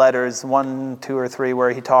letters, 1, 2, or 3,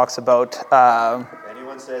 where he talks about... if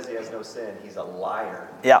anyone says he has no sin, he's a liar.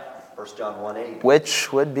 Yeah. 1 John 1:8.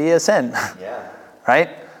 Which would be a sin. Yeah. Right?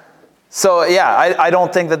 So yeah, I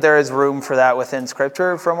don't think that there is room for that within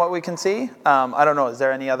Scripture from what we can see. I don't know, is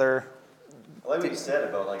there any other... Like what you said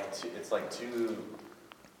about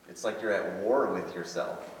it's like you're at war with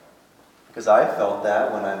yourself. Because I felt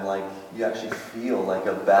that when I'm like, you actually feel like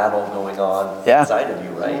a battle going on Yeah. inside of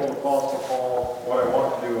you, right? So Apostle Paul, what I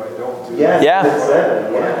want to do, I don't do. Yeah. Yeah. That's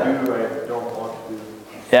it, What I yeah. do, I don't want to do.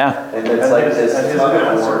 Yeah. And it's like this And tug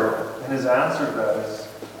of war. his answer to that is,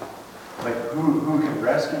 like, who can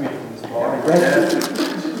rescue me from this body of death?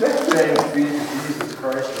 Saying, be Jesus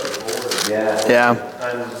Christ our Lord. Yeah. Yeah.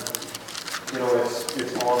 And, you know,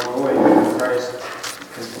 it's ongoing. Christ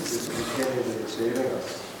is continually saving us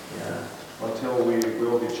Yeah. until we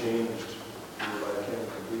will be changed like him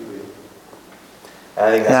completely. And I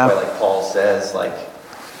think Yeah. that's why, like Paul says, like,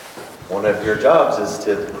 one of your jobs is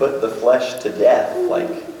to put the flesh to death, like,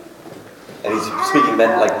 and he's speaking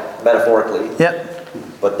metaphorically. Yep.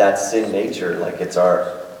 But that sin nature, like it's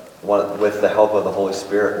with the help of the Holy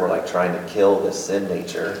Spirit, we're like trying to kill this sin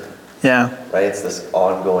nature, Yeah. right? It's this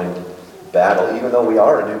ongoing battle, even though we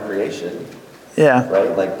are a new creation, Yeah.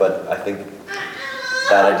 right? Like, but I think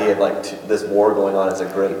that idea of like this war going on is a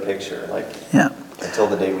great picture, like Yeah. until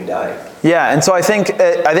the day we die. Yeah, and so I think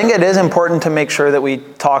it is important to make sure that we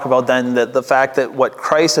talk about then the fact that what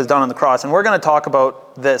Christ has done on the cross, and we're going to talk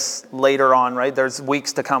about this later on, right? There's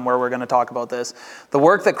weeks to come where we're going to talk about this. The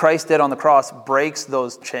work that Christ did on the cross breaks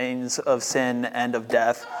those chains of sin and of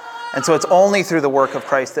death. And so it's only through the work of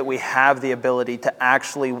Christ that we have the ability to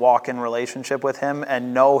actually walk in relationship with him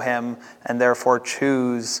and know him and therefore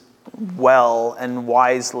choose well and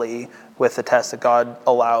wisely with the test that God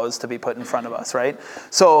allows to be put in front of us, right?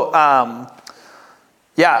 So, a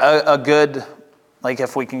good, like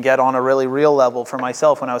if we can get on a really real level for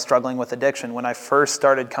myself when I was struggling with addiction, when I first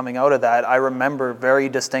started coming out of that, I remember very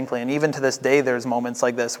distinctly, and even to this day there's moments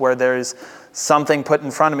like this where there's something put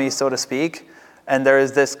in front of me, so to speak, and there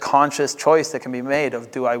is this conscious choice that can be made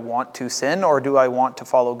of, do I want to sin or do I want to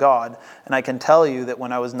follow God? And I can tell you that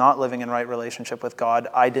when I was not living in right relationship with God,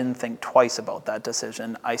 I didn't think twice about that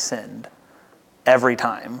decision. I sinned every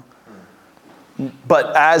time.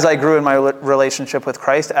 But as I grew in my relationship with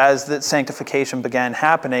Christ, as the sanctification began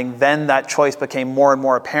happening, then that choice became more and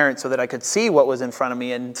more apparent so that I could see what was in front of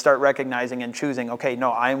me and start recognizing and choosing, okay,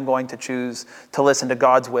 no, I'm going to choose to listen to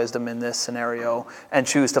God's wisdom in this scenario and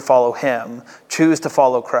choose to follow him, choose to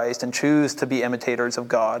follow Christ, and choose to be imitators of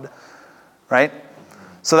God, right?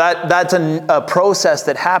 So that's a process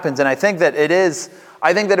that happens, and I think that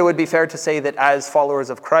it would be fair to say that as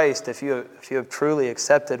followers of Christ, if you have truly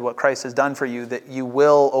accepted what Christ has done for you, that you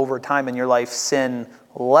will over time in your life sin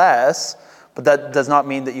less, but that does not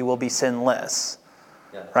mean that you will be sinless,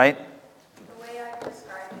 right? The way I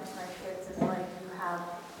describe it to my kids is like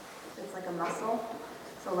it's like a muscle.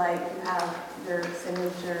 So like you have your sin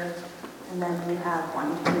nature, and then you have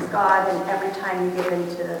wanting to please God, and every time you get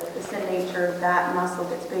into the sin nature, that muscle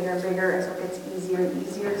gets bigger and bigger, and so it gets easier and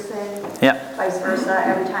easier to sin. Yeah. Vice versa,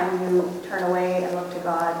 every time you turn away and look to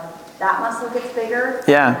God, that muscle gets bigger,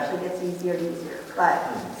 Yeah. and it actually gets easier and easier. But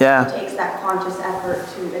Yeah. it takes that conscious effort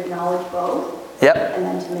to acknowledge both, Yep. and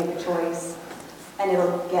then to make a choice, and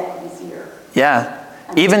it'll get easier. Yeah.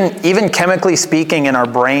 Even chemically speaking in our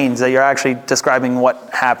brains, that you're actually describing what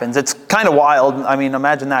happens. It's kind of wild. I mean,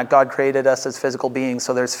 imagine that. God created us as physical beings,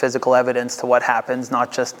 so there's physical evidence to what happens,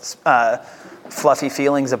 not just fluffy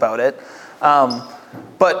feelings about it.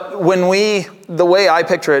 But the way I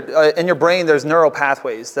picture it, in your brain, there's neural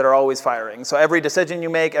pathways that are always firing. So every decision you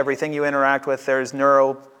make, everything you interact with, there's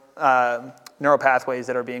neural pathways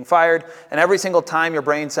that are being fired. And every single time your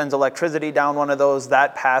brain sends electricity down one of those,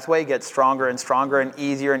 that pathway gets stronger and stronger and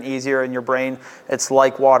easier in your brain. It's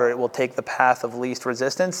like water. It will take the path of least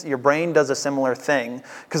resistance. Your brain does a similar thing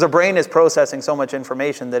because our brain is processing so much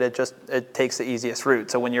information that it takes the easiest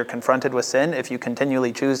route. So when you're confronted with sin, if you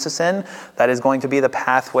continually choose to sin, that is going to be the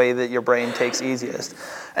pathway that your brain takes easiest.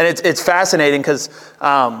 And it's fascinating because,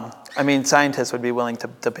 scientists would be willing to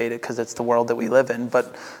debate it because it's the world that we live in,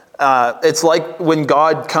 but it's like when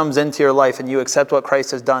God comes into your life and you accept what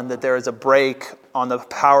Christ has done, that there is a break on the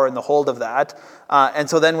power and the hold of that. And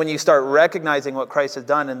so then when you start recognizing what Christ has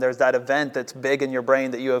done and there's that event that's big in your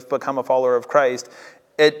brain that you have become a follower of Christ,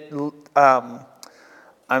 I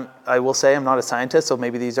will say I'm not a scientist, so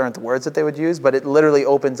maybe these aren't the words that they would use, but it literally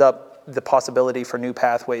opens up the possibility for new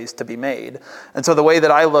pathways to be made. And so the way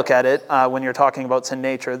that I look at it, when you're talking about sin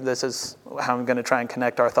nature, this is how I'm going to try and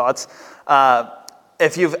connect our thoughts.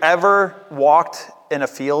 If you've ever walked in a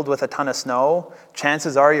field with a ton of snow,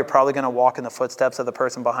 chances are you're probably going to walk in the footsteps of the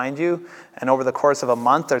person behind you, and over the course of a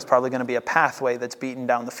month, there's probably going to be a pathway that's beaten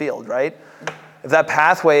down the field, right? If that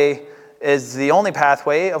pathway is the only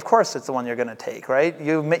pathway, of course it's the one you're going to take, right?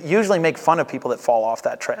 You usually make fun of people that fall off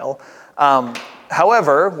that trail.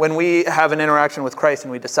 However, when we have an interaction with Christ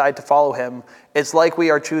and we decide to follow him, it's like we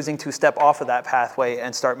are choosing to step off of that pathway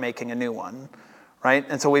and start making a new one, right?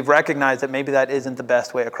 And so we've recognized that maybe that isn't the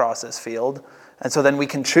best way across this field. And so then we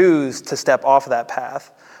can choose to step off of that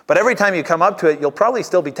path. But every time you come up to it, you'll probably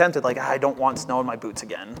still be tempted, like, I don't want snow in my boots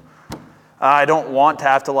again. I don't want to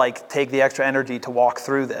have to like take the extra energy to walk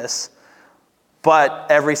through this. But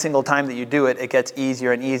every single time that you do it, it gets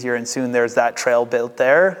easier and easier, and soon there's that trail built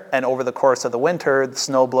there. And over the course of the winter, the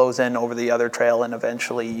snow blows in over the other trail, and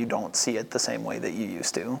eventually you don't see it the same way that you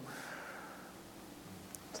used to.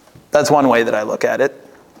 That's one way that I look at it.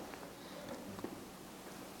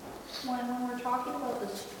 When we're talking about the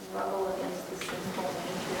struggle against the sinful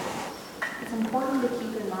nature, it's important to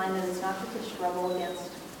keep in mind that it's not just a struggle against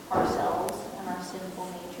ourselves and our sinful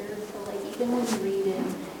nature. So like even when you read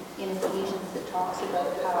in Ephesians that talks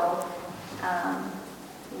about how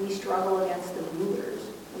we struggle against the rulers,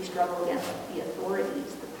 we struggle against the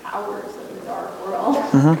authorities, the powers of the dark world.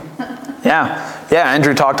 Mm-hmm. Yeah,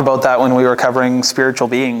 Andrew talked about that when we were covering spiritual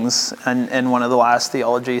beings in one of the last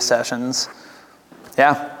theology sessions.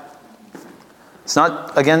 Yeah. It's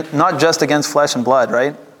not just against flesh and blood,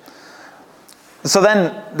 right? So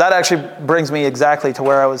then that actually brings me exactly to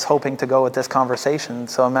where I was hoping to go with this conversation.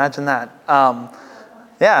 So imagine that.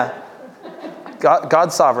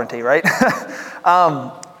 God's sovereignty, right?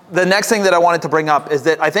 The next thing that I wanted to bring up is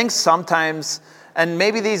that I think sometimes, and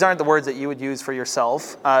maybe these aren't the words that you would use for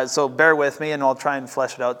yourself, so bear with me and I'll try and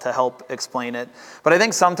flesh it out to help explain it. But I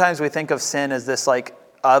think sometimes we think of sin as this like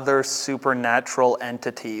other supernatural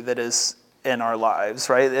entity that is in our lives,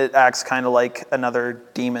 right? It acts kind of like another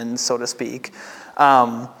demon, so to speak.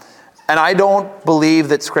 And I don't believe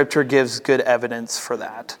that Scripture gives good evidence for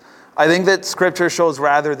that. I think that Scripture shows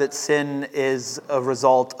rather that sin is a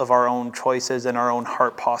result of our own choices and our own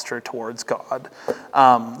heart posture towards God.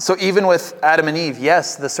 So even with Adam and Eve,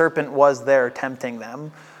 yes, the serpent was there tempting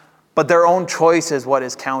them, but their own choice is what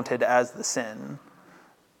is counted as the sin.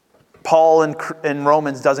 Paul in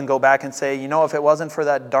Romans doesn't go back and say, if it wasn't for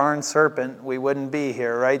that darn serpent, we wouldn't be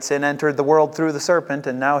here, right? Sin entered the world through the serpent,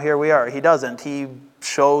 and now here we are. He doesn't. He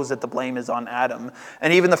shows that the blame is on Adam.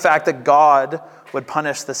 And even the fact that God would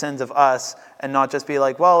punish the sins of us and not just be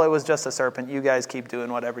like, well, it was just a serpent. You guys keep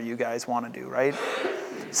doing whatever you guys want to do, right?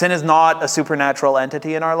 Sin is not a supernatural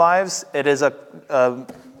entity in our lives. It is a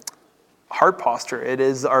heart posture. It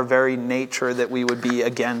is our very nature that we would be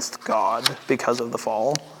against God because of the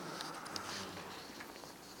fall.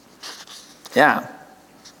 Yeah.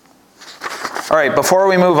 All right, before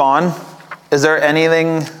we move on, is there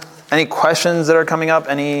any questions that are coming up?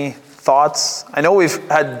 Any thoughts? I know we've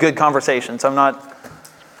had good conversations. I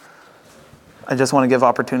just want to give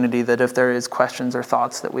opportunity that if there is questions or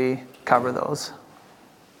thoughts that we cover those.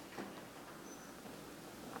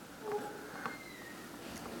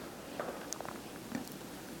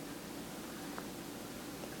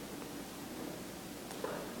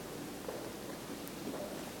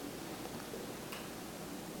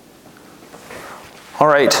 All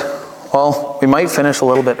right. Well, we might finish a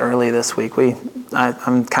little bit early this week.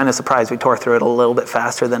 I'm kind of surprised we tore through it a little bit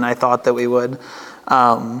faster than I thought that we would.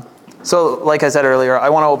 So like I said earlier, I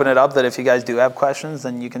want to open it up that if you guys do have questions,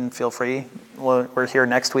 then you can feel free. We're here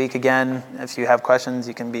next week again. If you have questions,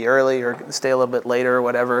 you can be early or stay a little bit later or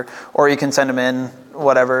whatever. Or you can send them in,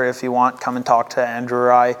 whatever, if you want. Come and talk to Andrew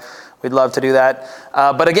or I. We'd love to do that.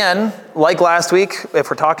 But again, like last week, if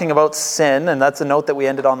we're talking about sin, and that's a note that we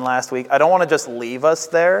ended on last week, I don't want to just leave us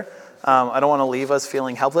there. I don't want to leave us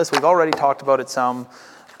feeling helpless. We've already talked about it some.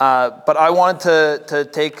 But I wanted to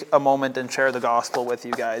take a moment and share the gospel with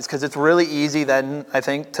you guys, because it's really easy then, I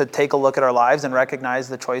think, to take a look at our lives and recognize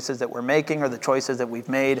the choices that we're making or the choices that we've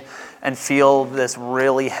made and feel this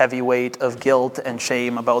really heavy weight of guilt and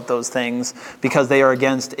shame about those things because they are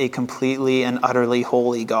against a completely and utterly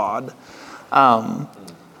holy God.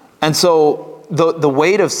 And so the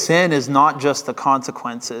weight of sin is not just the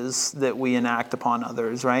consequences that we enact upon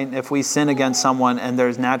others, right? If we sin against someone and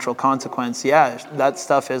there's natural consequence, yeah, that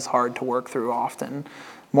stuff is hard to work through often.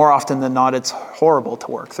 More often than not, it's horrible to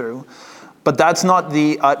work through. But that's not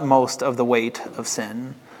the utmost of the weight of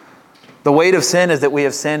sin. The weight of sin is that we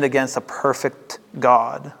have sinned against a perfect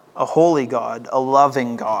God, a holy God, a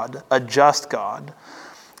loving God, a just God.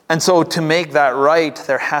 And so to make that right,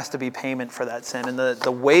 there has to be payment for that sin. And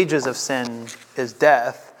the wages of sin is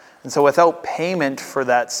death. And so without payment for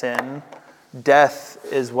that sin, death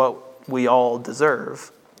is what we all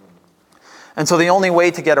deserve. And so the only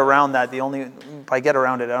way to get around that, by get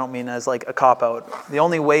around it, I don't mean as like a cop-out. The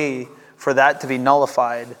only way for that to be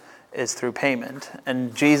nullified is through payment.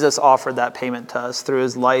 And Jesus offered that payment to us through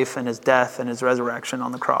his life and his death and his resurrection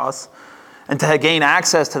on the cross. And to gain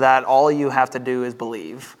access to that, all you have to do is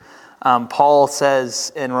believe. Paul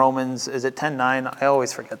says in Romans, is it 10:9? I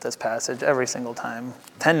always forget this passage every single time.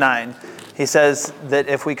 10:9. He says that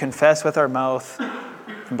if we confess with our mouth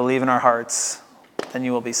and believe in our hearts, then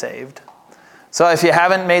you will be saved. So if you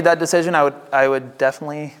haven't made that decision, I would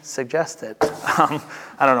definitely suggest it.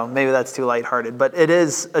 I don't know, maybe that's too lighthearted, but it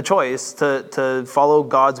is a choice to follow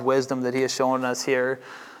God's wisdom that he has shown us here,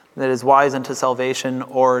 that is wise unto salvation,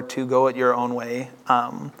 or to go it your own way.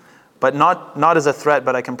 But not as a threat,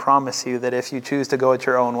 but I can promise you that if you choose to go it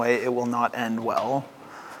your own way, it will not end well.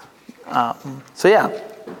 So yeah,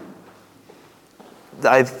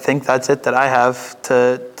 I think that's it that I have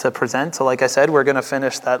to present. So like I said, we're going to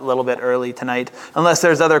finish that a little bit early tonight. Unless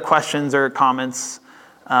there's other questions or comments,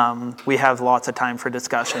 we have lots of time for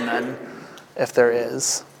discussion then, if there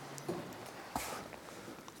is.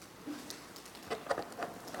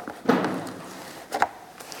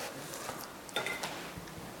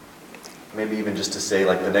 Maybe even just to say,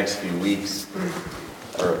 like, the next few weeks,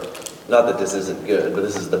 or not that this isn't good, but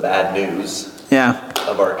this is the bad news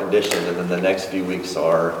of our condition, and then the next few weeks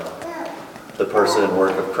are the person and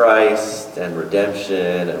work of Christ and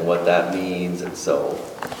redemption and what that means. And so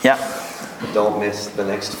don't miss the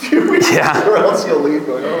next few weeks or else you'll leave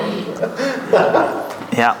going, oh.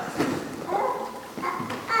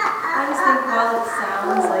 I just think while it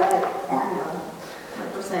sounds like it,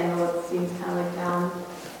 like we're saying, it seems kind of like down,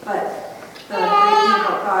 but the great thing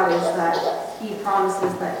about God is that he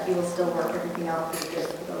promises that he will still work everything out for the good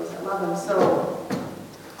for those that love him. So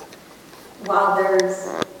while there's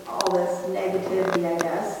all this negativity, I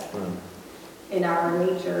guess, in our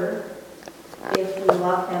nature, if we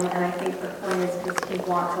love him, and I think the point is because he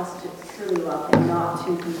wants us to truly love him, not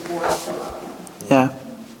to be forced to love him. Yeah.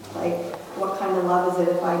 Like, what kind of love is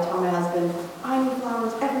it if I tell my husband, I need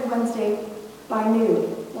flowers every Wednesday by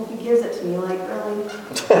noon? Well, if he gives it to me, like, really?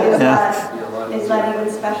 Is that even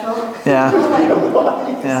special? Yeah. Like,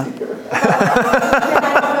 Yeah. I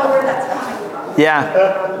don't know where that's coming from.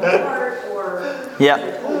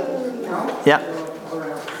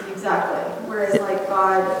 Exactly. Whereas, like,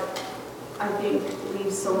 God, I think,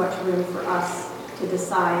 leaves so much room for us to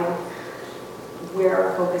decide where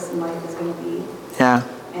our focus in life is going to be. Yeah.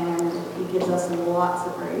 And he gives us lots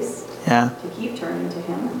of grace to keep turning to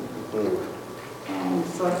him. And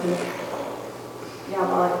so I think,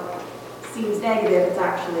 while it seems negative, it's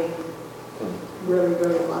actually really,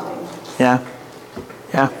 really loving. Yeah.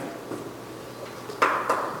 Yeah.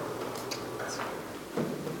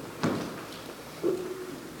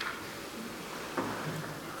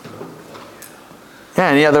 Yeah,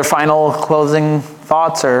 any other final closing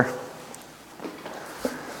thoughts or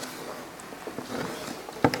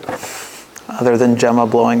other than Gemma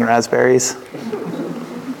blowing raspberries?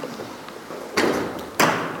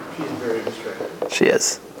 She's very distracted. She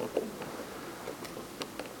is.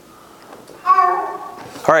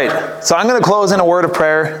 All right, so I'm going to close in a word of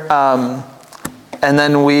prayer, and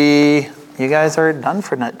then you guys are done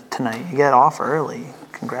for tonight. You get off early.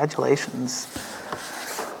 Congratulations.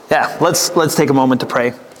 Yeah, let's take a moment to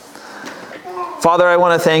pray. Father, I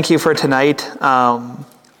want to thank you for tonight.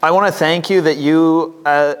 I want to thank you that you,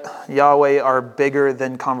 Yahweh, are bigger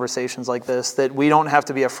than conversations like this, that we don't have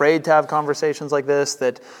to be afraid to have conversations like this,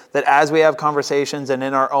 that as we have conversations and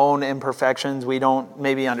in our own imperfections, we don't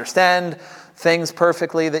maybe understand things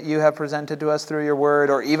perfectly that you have presented to us through your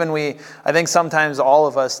word, or even I think sometimes all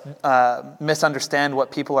of us misunderstand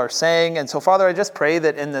what people are saying. And so, Father, I just pray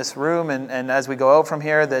that in this room and as we go out from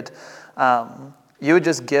here, that you would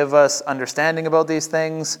just give us understanding about these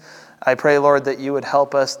things. I pray, Lord, that you would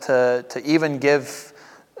help us to even give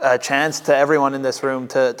a chance to everyone in this room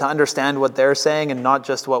to understand what they're saying and not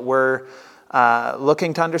just what we're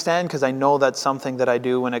looking to understand, because I know that's something that I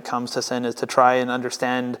do when it comes to sin, is to try and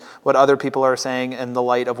understand what other people are saying in the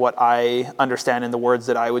light of what I understand in the words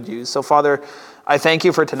that I would use. So, Father, I thank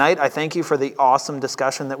you for tonight. I thank you for the awesome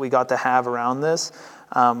discussion that we got to have around this.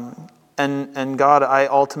 And God, I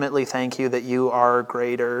ultimately thank you that you are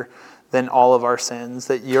greater than all of our sins,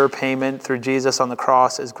 that your payment through Jesus on the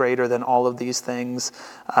cross is greater than all of these things,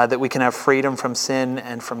 that we can have freedom from sin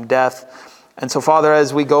and from death. And so, Father,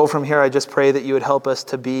 as we go from here, I just pray that you would help us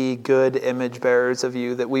to be good image bearers of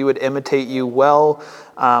you, that we would imitate you well,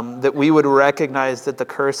 that we would recognize that the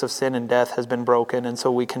curse of sin and death has been broken, and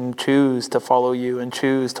so we can choose to follow you and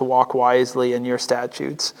choose to walk wisely in your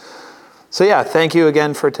statutes. So yeah, thank you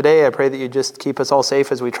again for today. I pray that you just keep us all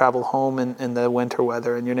safe as we travel home in the winter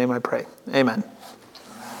weather. In your name I pray. Amen.